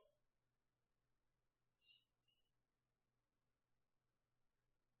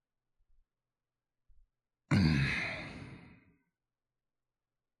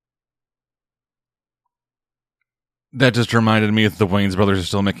 That just reminded me that the Wayans brothers are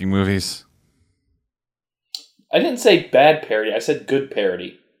still making movies. I didn't say bad parody. I said good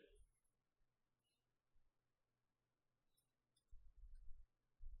parody.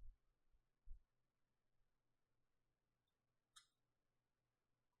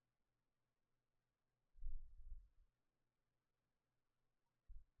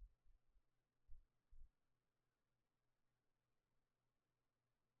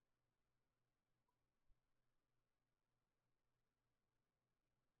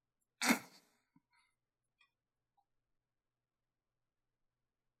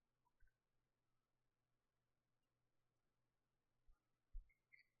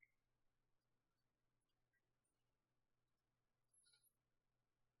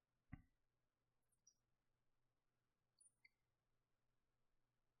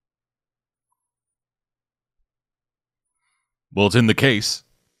 Well, it's in the case.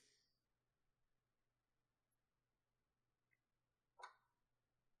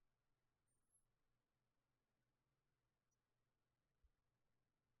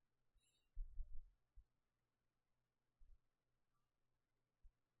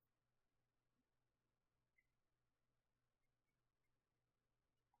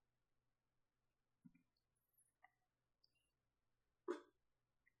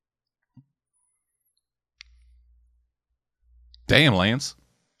 Damn, Lance.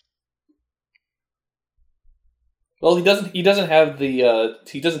 Well, he doesn't have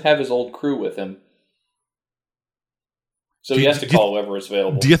his old crew with him, so he has to call whoever is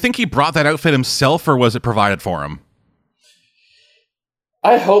available. Do you think he brought that outfit himself, or was it provided for him?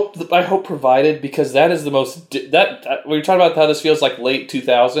 I hope provided, because that is the most when you're talking about how this feels like late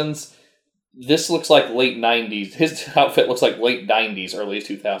 2000s. This looks like late 90s. His outfit looks like late 90s, early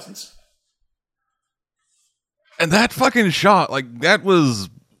 2000s. And that fucking shot, like, that was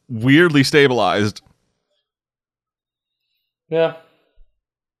weirdly stabilized. Yeah.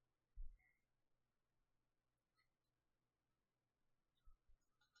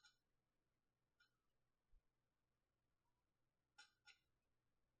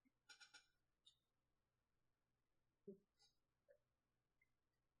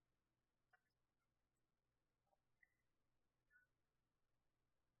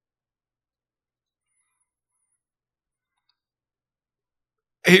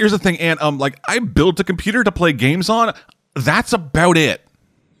 Here's the thing, Ann. Like, I built a computer to play games on. That's about it.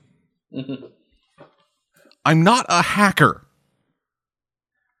 Mm-hmm. I'm not a hacker.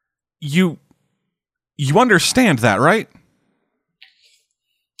 You understand that, right?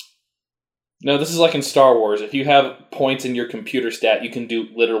 No, this is like in Star Wars. If you have points in your computer stat, you can do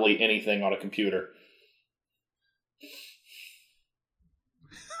literally anything on a computer.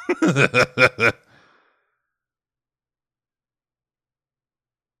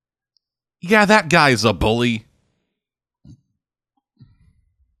 Yeah, that guy's a bully.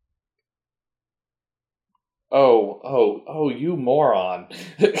 Oh, you moron.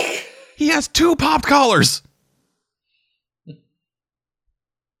 He has 2 popped collars.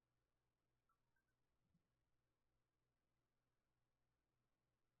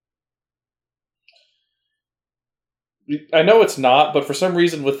 I know it's not, but for some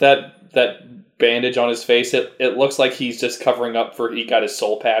reason with that bandage on his face, it looks like he's just covering up for he got his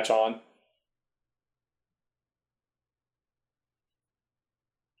soul patch on.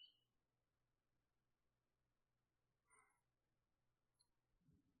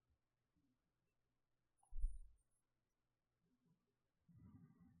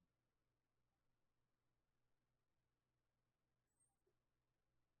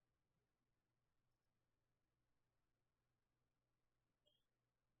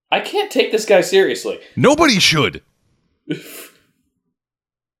 I can't take this guy seriously. Nobody should.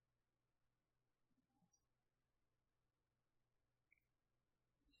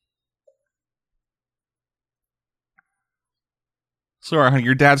 Sorry, honey,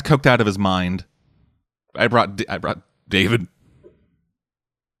 your dad's coked out of his mind. I brought David.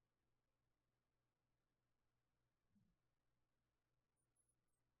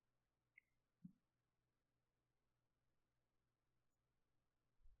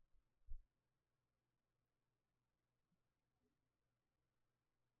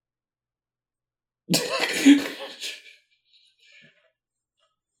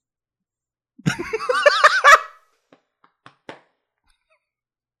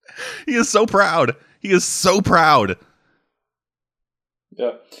 He is so proud. He is so proud.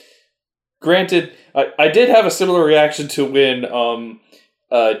 Yeah. Granted, I did have a similar reaction to when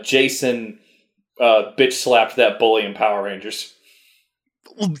Jason bitch slapped that bully in Power Rangers.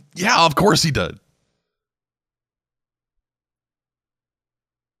 Well, yeah, of course he did.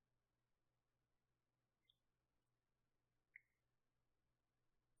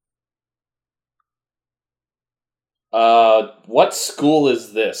 What school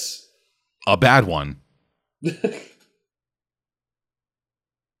is this? A bad one.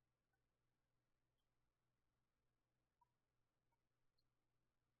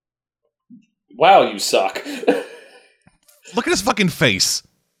 Wow, you suck. Look at his fucking face.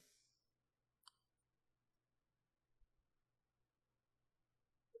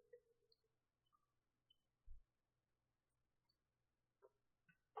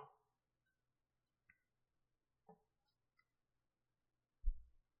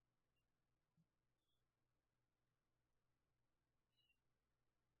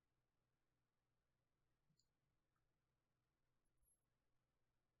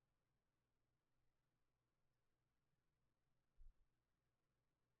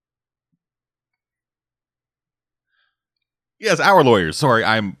 Yes, our lawyers. Sorry,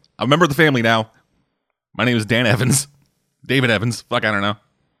 I'm a member of the family now. My name is Dan Evans. David Evans. Fuck, I don't know.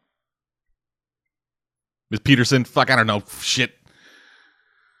 Miss Peterson. Fuck, I don't know. Shit.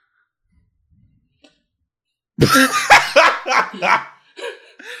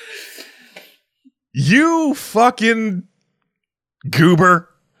 You fucking goober.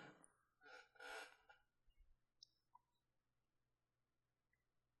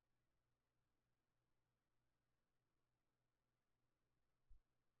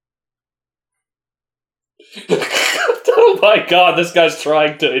 Oh my god, this guy's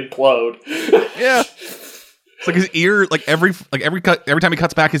trying to implode. Yeah. It's like his ear, like every time he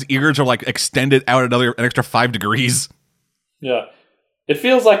cuts back, his ears are like extended out an extra 5 degrees. Yeah. It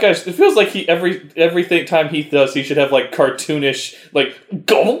feels like he everything time he does, he should have like cartoonish like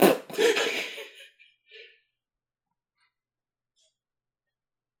gulp.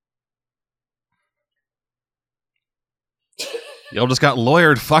 Y'all just got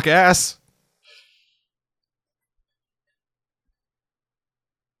lawyered, fuck ass.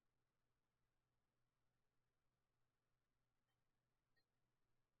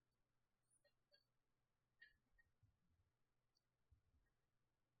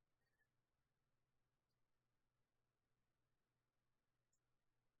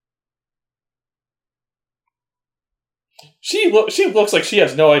 She looks like she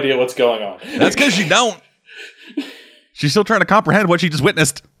has no idea what's going on. That's because you don't. She's still trying to comprehend what she just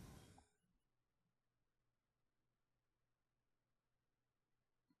witnessed.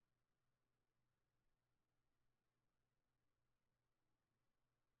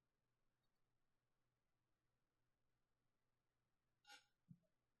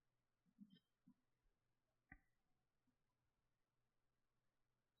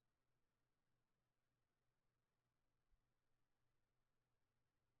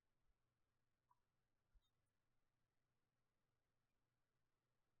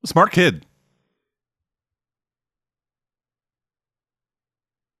 Smart kid.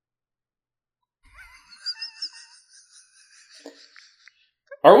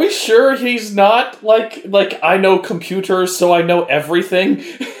 Are we sure he's not like I know computers, so I know everything?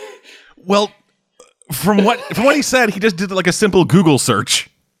 Well, from what he said, he just did like a simple Google search.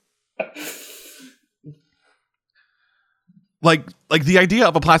 Like the idea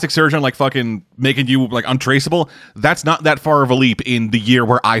of a plastic surgeon like fucking making you like untraceable, that's not that far of a leap in the year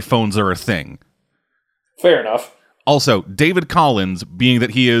where iPhones are a thing. Fair enough. Also, David Collins, being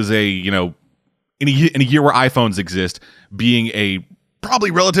that he is a, you know, in a year where iPhones exist, being a probably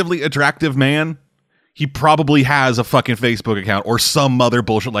relatively attractive man, he probably has a fucking Facebook account or some other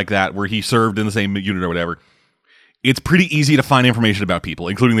bullshit like that where he served in the same unit or whatever. It's pretty easy to find information about people,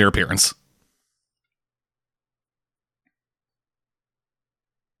 including their appearance.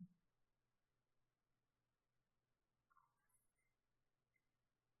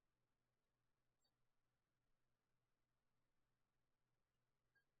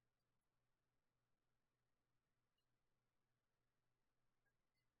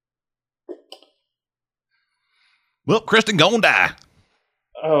 Well, Kristen gonna die.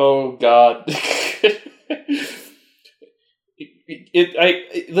 Oh god.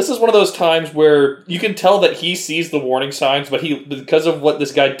 This is one of those times where you can tell that he sees the warning signs, but because of what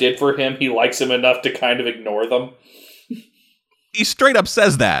this guy did for him, he likes him enough to kind of ignore them. He straight up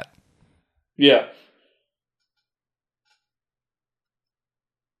says that. Yeah.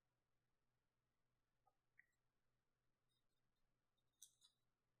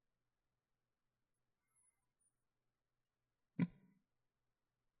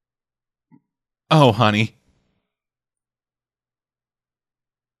 Oh, honey.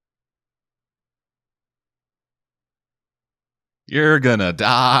 You're gonna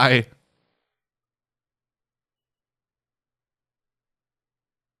die.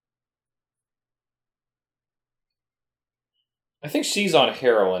 I think she's on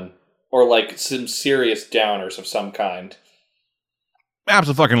heroin or like some serious downers of some kind.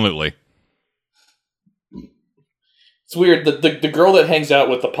 Absolutely. It's weird. The girl that hangs out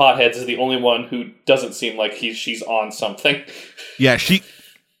with the potheads is the only one who doesn't seem like she's on something. Yeah, she's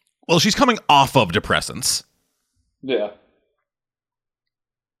coming off of depressants. Yeah.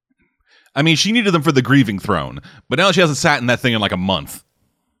 I mean, she needed them for the grieving throne, but now she hasn't sat in that thing in like a month.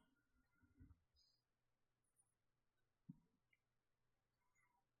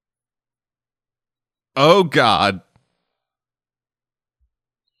 Oh, God.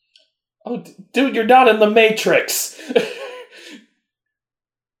 Oh, dude, you're not in the Matrix.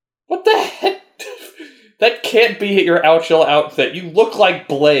 What the heck? That can't be your outshell outfit. You look like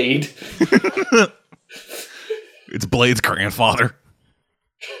Blade. It's Blade's grandfather.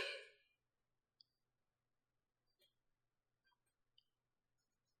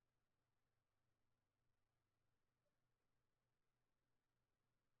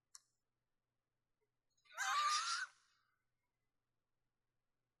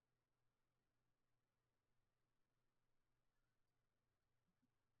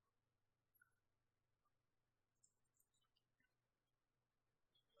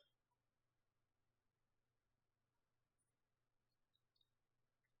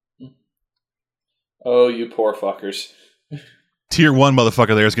 Oh, you poor fuckers. Tier 1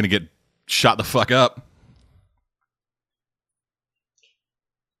 motherfucker there is going to get shot the fuck up.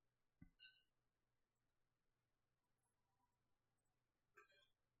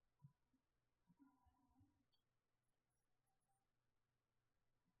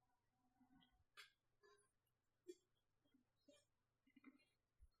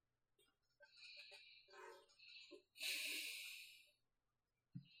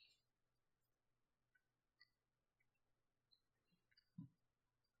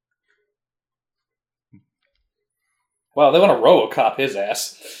 Wow, they want to RoboCop his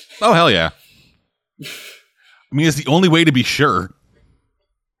ass. Oh, hell yeah. I mean, it's the only way to be sure.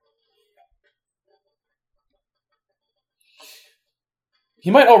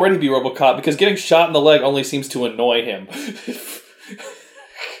 He might already be RoboCop because getting shot in the leg only seems to annoy him.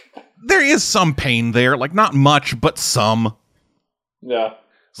 There is some pain there. Like, not much, but some. Yeah.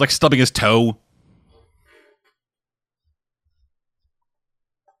 It's like stubbing his toe.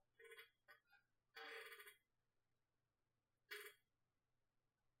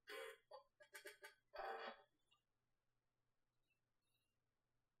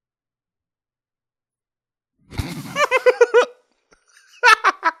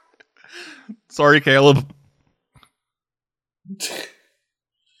 Sorry, Caleb.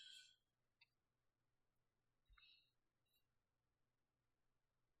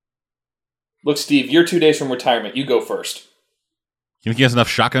 Look, Steve, you're 2 days from retirement. You go first. You think he has enough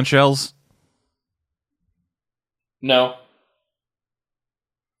shotgun shells? No.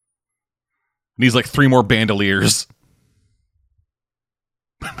 Needs like 3 more bandoliers.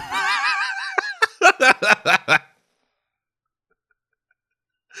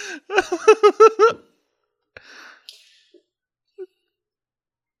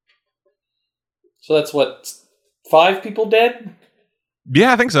 So that's what, 5 people dead?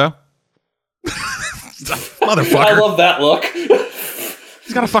 Yeah, I think so. Motherfucker. I love that look.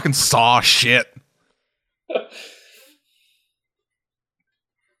 He's got a fucking saw shit.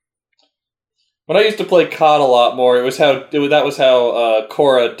 When I used to play COD a lot more, that was how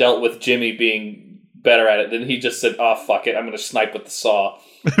Cora dealt with Jimmy being better at it. Then he just said, "Oh fuck it, I'm going to snipe with the saw."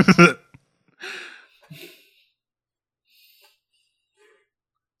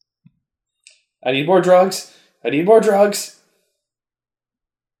 I need more drugs. I need more drugs.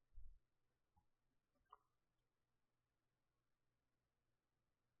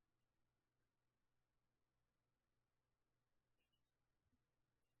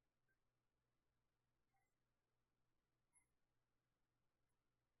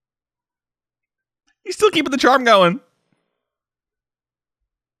 He's still keeping the charm going.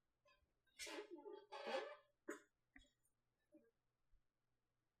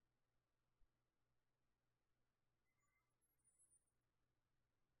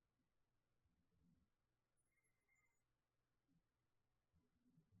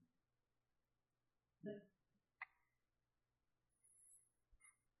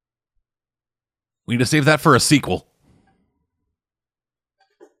 We need to save that for a sequel.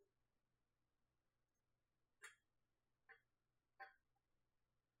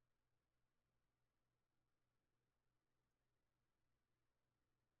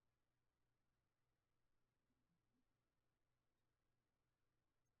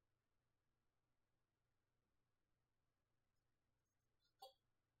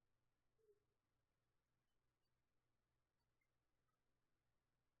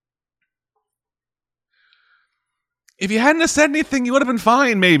 If you hadn't have said anything, you would have been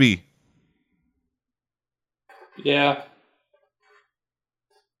fine, maybe. Yeah.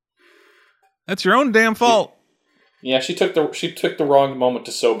 That's your own damn fault. Yeah, she took the wrong moment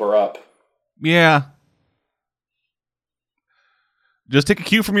to sober up. Yeah. Just take a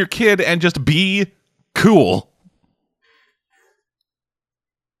cue from your kid and just be cool.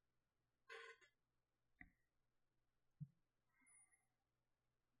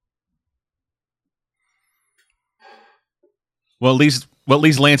 Well, at least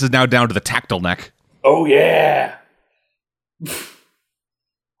Lance is now down to the tactile neck. Oh yeah.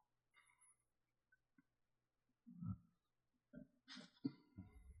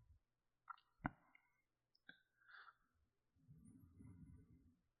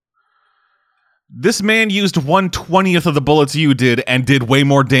 This man used 1/20th of the bullets you did and did way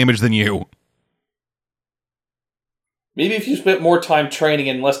more damage than you. Maybe if you spent more time training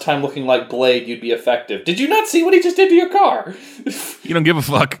and less time looking like Blade, you'd be effective. Did you not see what he just did to your car? You don't give a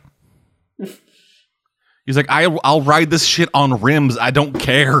fuck. He's like, I'll ride this shit on rims. I don't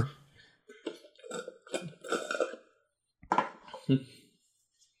care.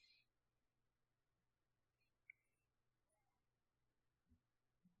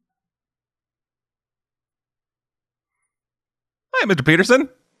 Hi, Mr. Peterson.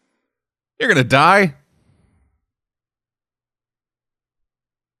 You're gonna die.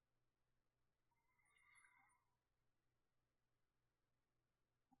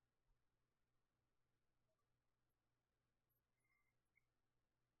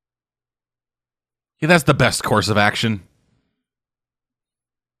 Yeah, that's the best course of action.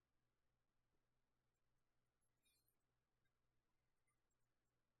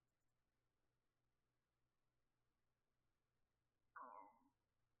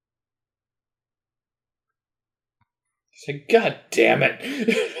 Say, God damn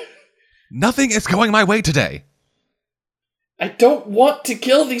it. Nothing is going my way today. I don't want to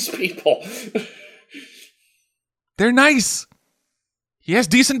kill these people. They're nice. He has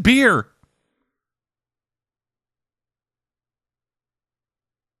decent beer.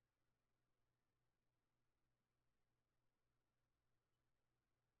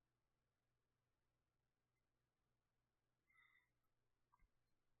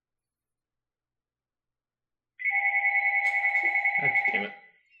 God damn it.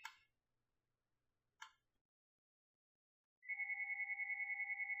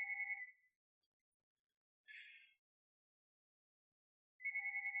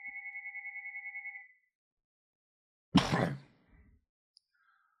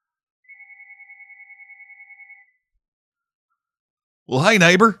 Well, hey,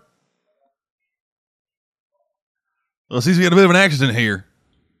 neighbor. Well, it seems we had a bit of an accident here.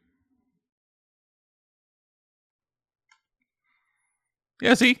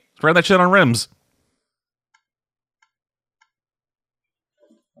 Yeah, see? Ride that shit on rims.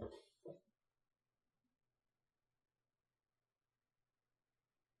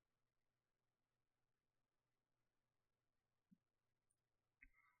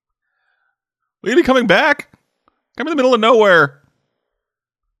 Will you be coming back? I'm in the middle of nowhere.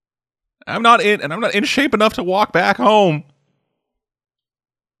 I'm not in shape enough to walk back home.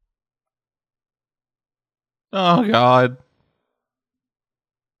 Oh, God.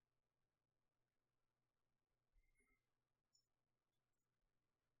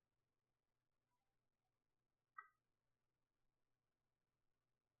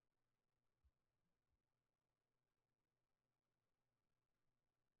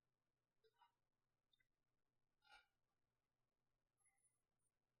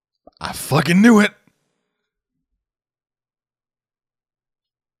 I fucking knew it.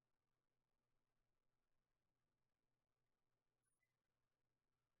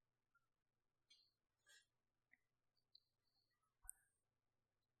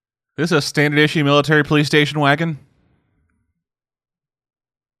 This is a standard issue military police station wagon.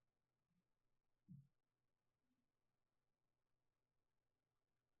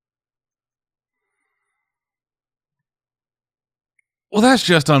 Well, that's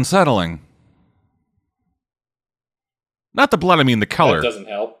just unsettling. Not the blood, I mean the color. That doesn't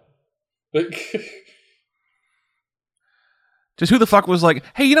help. Just who the fuck was like,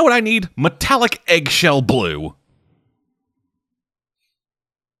 hey, you know what I need? Metallic eggshell blue.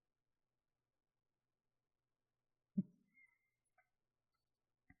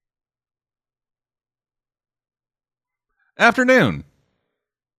 Afternoon.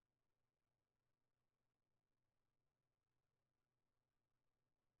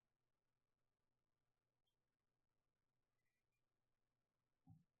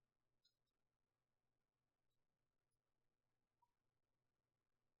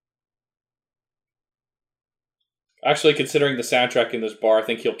 Actually, considering the soundtrack in this bar, I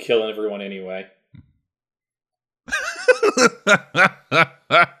think he'll kill everyone anyway.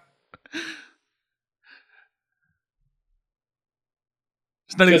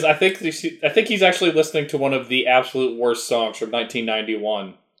 Because I think he's actually listening to one of the absolute worst songs from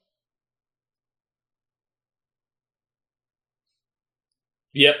 1991.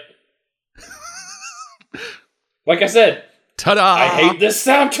 Yep. Like I said, ta-da! I hate this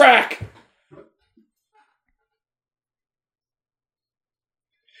soundtrack.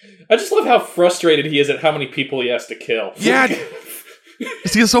 I just love how frustrated he is at how many people he has to kill. Yeah.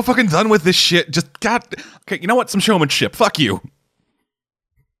 He is so fucking done with this shit. Just God. Okay, you know what? Some showmanship. Fuck you.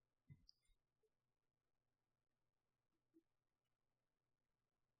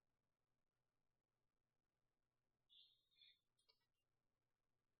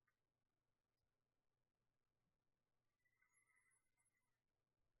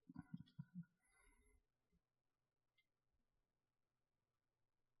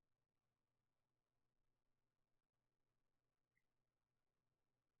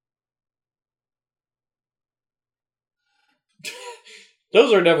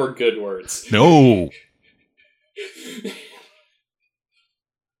 Those are never good words. No.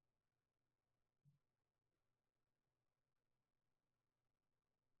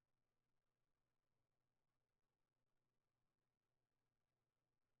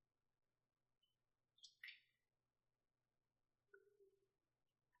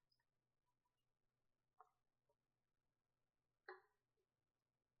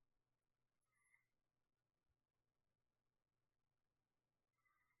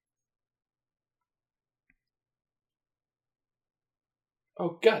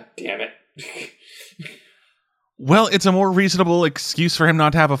 Oh, god damn it. Well, it's a more reasonable excuse for him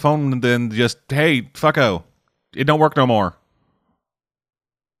not to have a phone than just, hey, fucko, it don't work no more.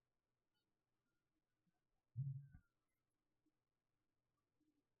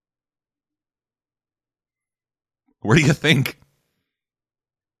 What do you think?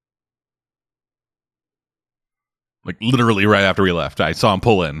 Like, literally right after we left, I saw him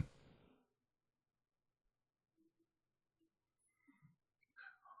pull in.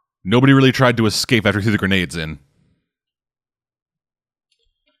 Nobody really tried to escape after he threw the grenades in.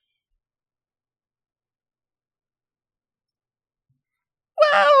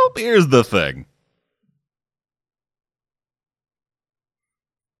 Well, here's the thing.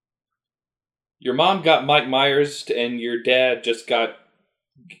 Your mom got Mike Myers, and your dad just got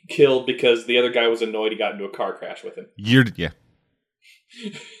killed because the other guy was annoyed he got into a car crash with him. Yeah.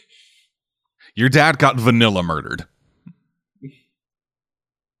 Your dad got vanilla murdered.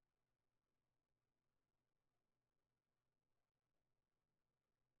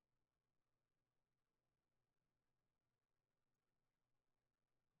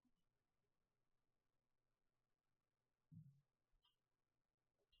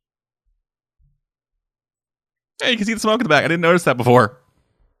 Hey, you can see the smoke in the back. I didn't notice that before.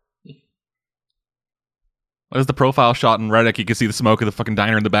 There's the profile shot in Reddick. You can see the smoke of the fucking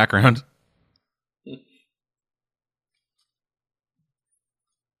diner in the background.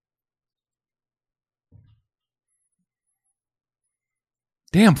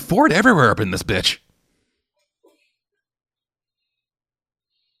 Damn, Ford everywhere up in this bitch.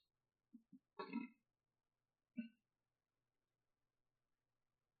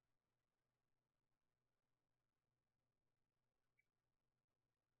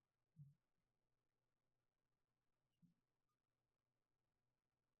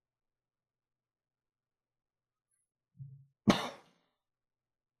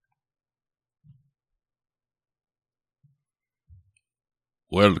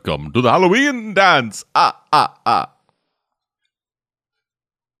 Welcome to the Halloween dance. That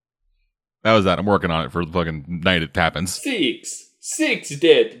was that. I'm working on it for the fucking night it happens. Six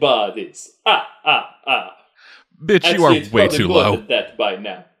dead bodies. Bitch, you are way too low. That by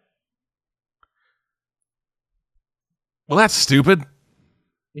now. Well, that's stupid.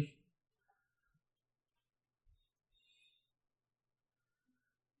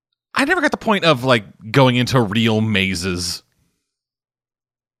 I never got the point of, like, going into real mazes.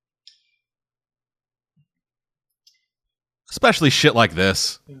 Especially shit like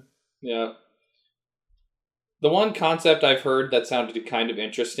this. Yeah. The one concept I've heard that sounded kind of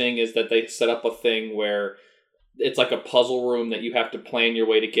interesting is that they set up a thing where it's like a puzzle room that you have to plan your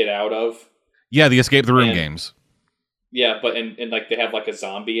way to get out of. Yeah, the escape the room games. Yeah, but and like they have like a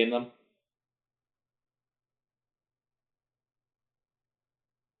zombie in them.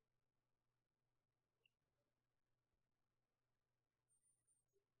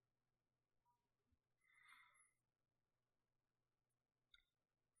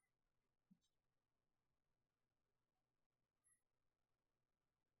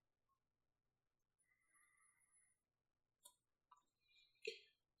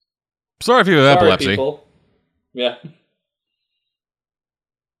 Sorry if you have Sorry, epilepsy. People. Yeah.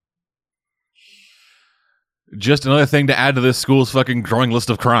 Just another thing to add to this school's fucking growing list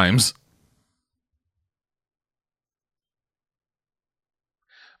of crimes.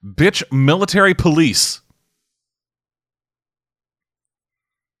 Bitch, military police.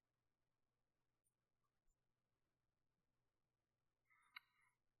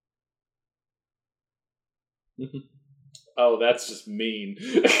 Oh, that's just mean.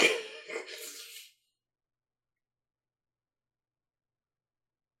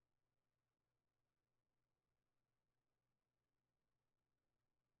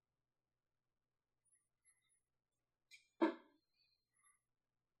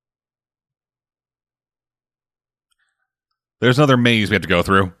 There's another maze we have to go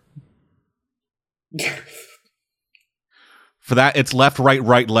through. For that, it's left, right,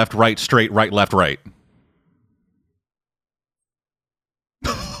 left, right, straight, right, left, right.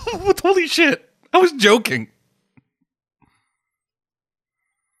 Holy shit. I was joking.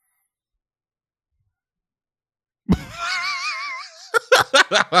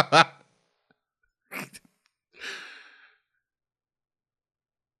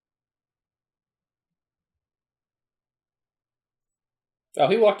 Oh,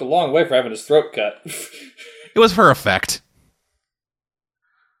 he walked a long way for having his throat cut. It was for effect.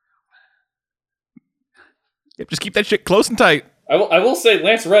 Yep, just keep that shit close and tight. I will say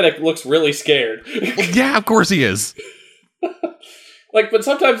Lance Reddick looks really scared. Well, yeah, of course he is. But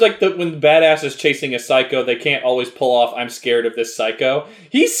sometimes, when the badass is chasing a psycho, they can't always pull off, I'm scared of this psycho.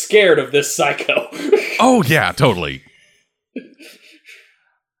 He's scared of this psycho. Oh, yeah, totally.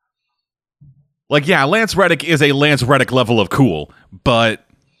 Yeah, Lance Reddick is a Lance Reddick level of cool, but...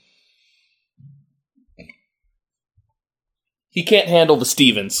 he can't handle the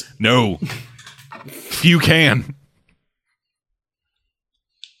Stevens. No. Few can.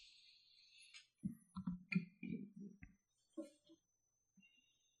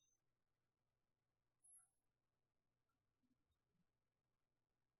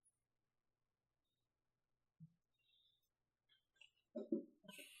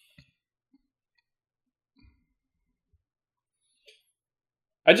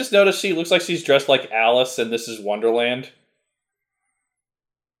 I just noticed she looks like she's dressed like Alice and This Is Wonderland.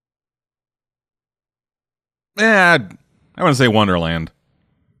 I want to say Wonderland.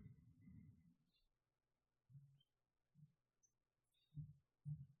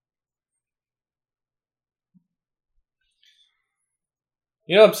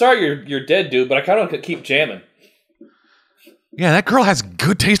 I'm sorry you're dead, dude, but I kind of want to keep jamming. Yeah, that girl has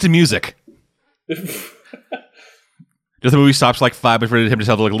good taste in music. Just the movie stops 5 minutes for him to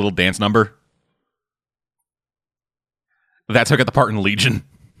have a little dance number. That's how I got the part in Legion.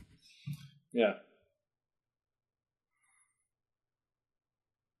 Yeah.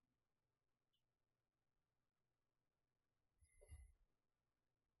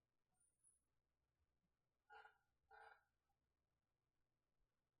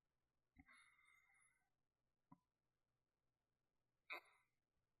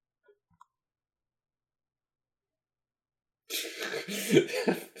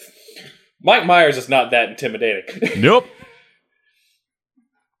 Mike Myers is not that intimidating. Nope.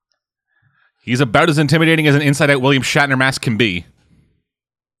 He's about as intimidating as an inside-out William Shatner mask can be.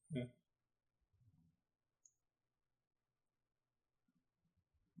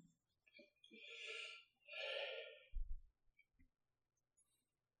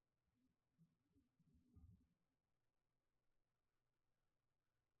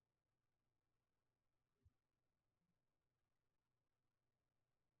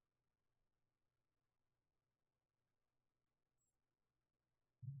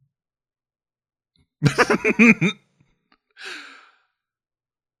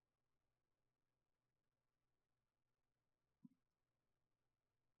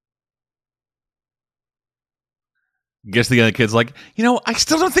 Guess the other kid's like, I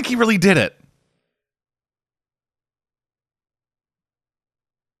still don't think he really did it.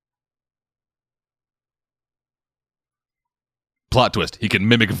 Plot twist, he can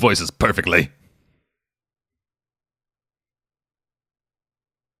mimic voices perfectly.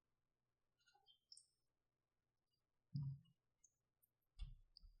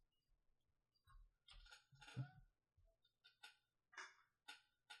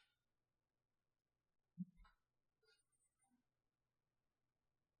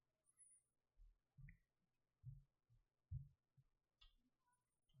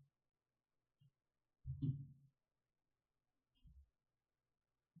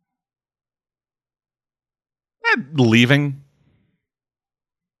 Leaving.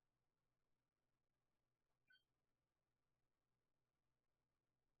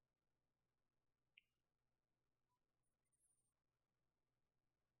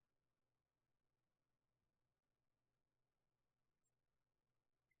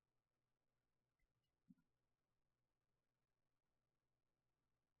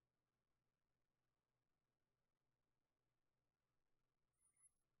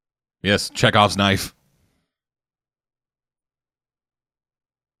 Yes, Chekhov's knife.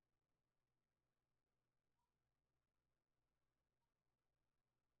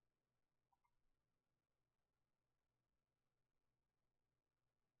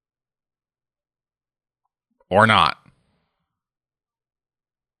 Or not.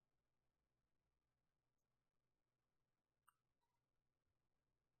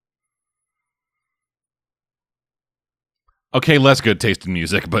 Okay, less good taste in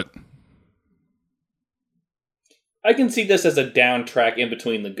music, but I can see this as a down track in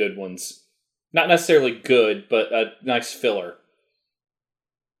between the good ones. Not necessarily good, but a nice filler.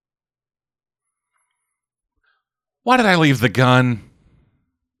 why did I leave the gun?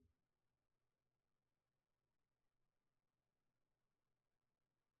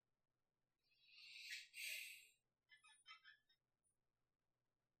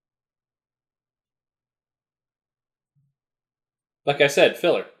 Like I said,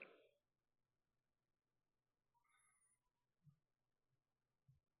 filler.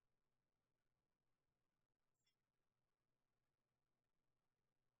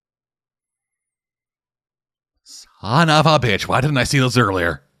 Son of a bitch, why didn't I see those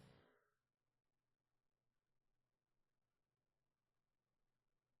earlier?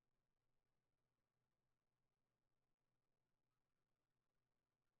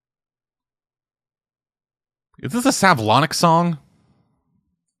 Is this a Savlonic song?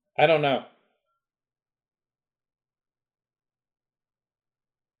 I don't know.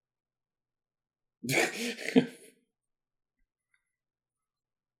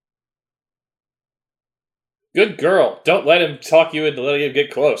 Good girl. Don't let him talk you into letting him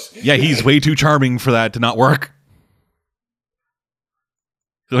get close. Yeah, he's way too charming for that to not work.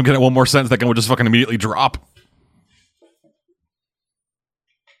 I'm getting one more sentence, that gun would just fucking immediately drop.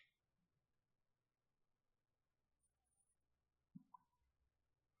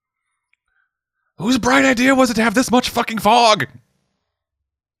 Whose bright idea was it to have this much fucking fog?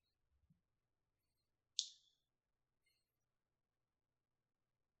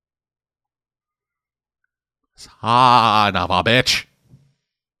 Son of a bitch.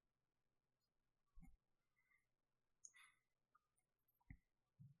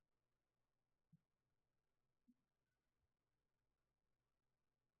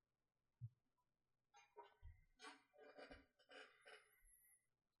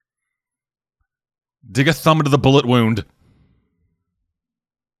 Dig a thumb into the bullet wound.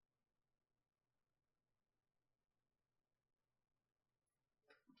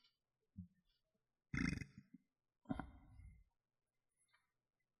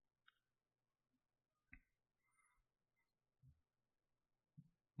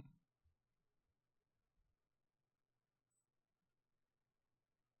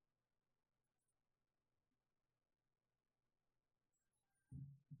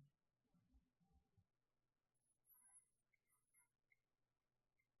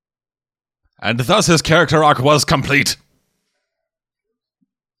 And thus his character arc was complete.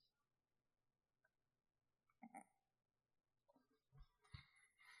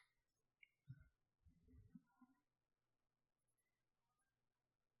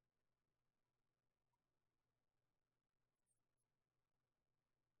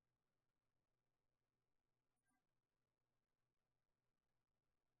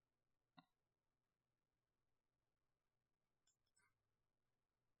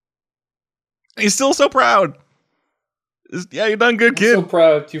 He's still so proud. Yeah, you done good, kid. I'm so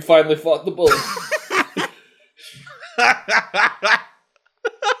proud you finally fought the bullet.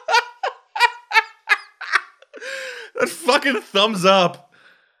 That fucking thumbs up.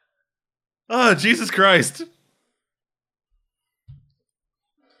 Oh, Jesus Christ.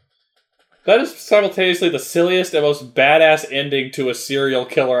 That is simultaneously the silliest and most badass ending to a serial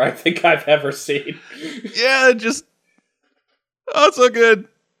killer I think I've ever seen. Yeah, just... Oh, it's so good.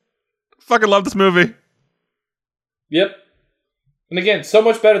 Fucking love this movie. Yep. And again, so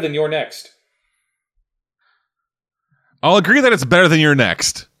much better than You're Next. I'll agree that it's better than You're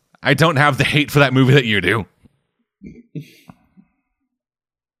Next. I don't have the hate for that movie that you do.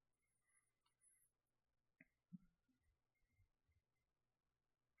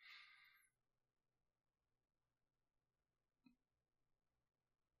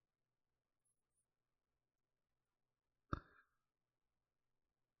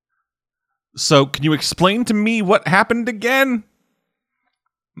 So, can you explain to me what happened again?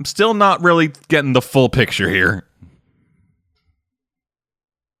 I'm still not really getting the full picture here.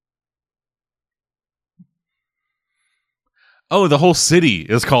 Oh, the whole city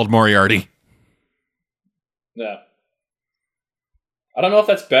is called Moriarty. Yeah. I don't know if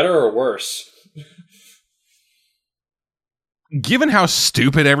that's better or worse. given how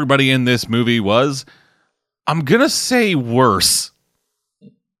stupid everybody in this movie was, I'm gonna say worse.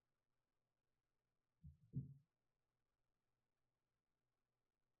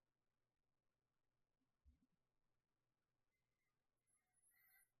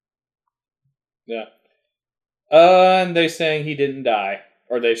 Yeah. And they're saying he didn't die.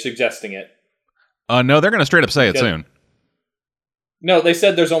 Or they're suggesting it. No, they're gonna straight up say it soon. No, they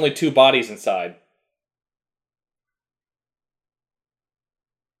said there's only 2 bodies inside.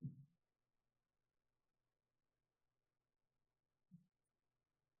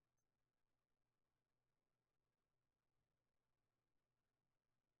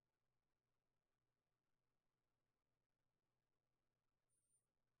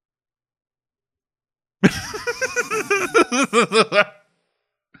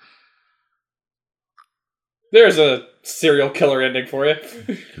 There's a serial killer ending for you.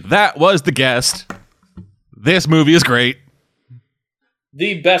 That was The Guest. This movie is great.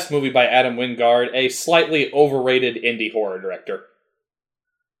 The best movie by Adam Wingard, a slightly overrated indie horror director.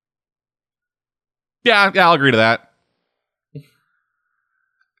 Yeah, I'll agree to that.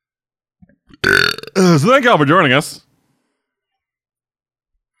 So thank y'all for joining us.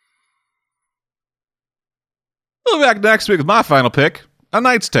 We'll be back next week with my final pick, A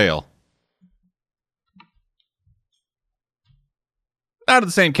Knight's Tale. Not of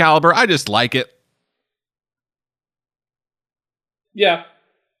the same caliber, I just like it. Yeah.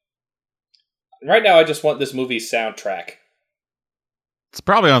 Right now, I just want this movie's soundtrack. It's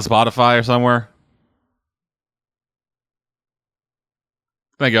probably on Spotify or somewhere.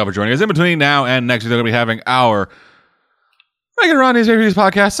 Thank you all for joining us. In between now and next week, we're going to be having our regular Ronnie's Reviews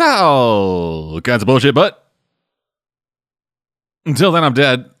podcast. All kinds of bullshit, but until then, I'm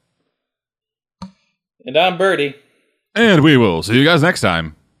dead. And I'm Birdie. And we will see you guys next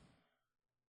time.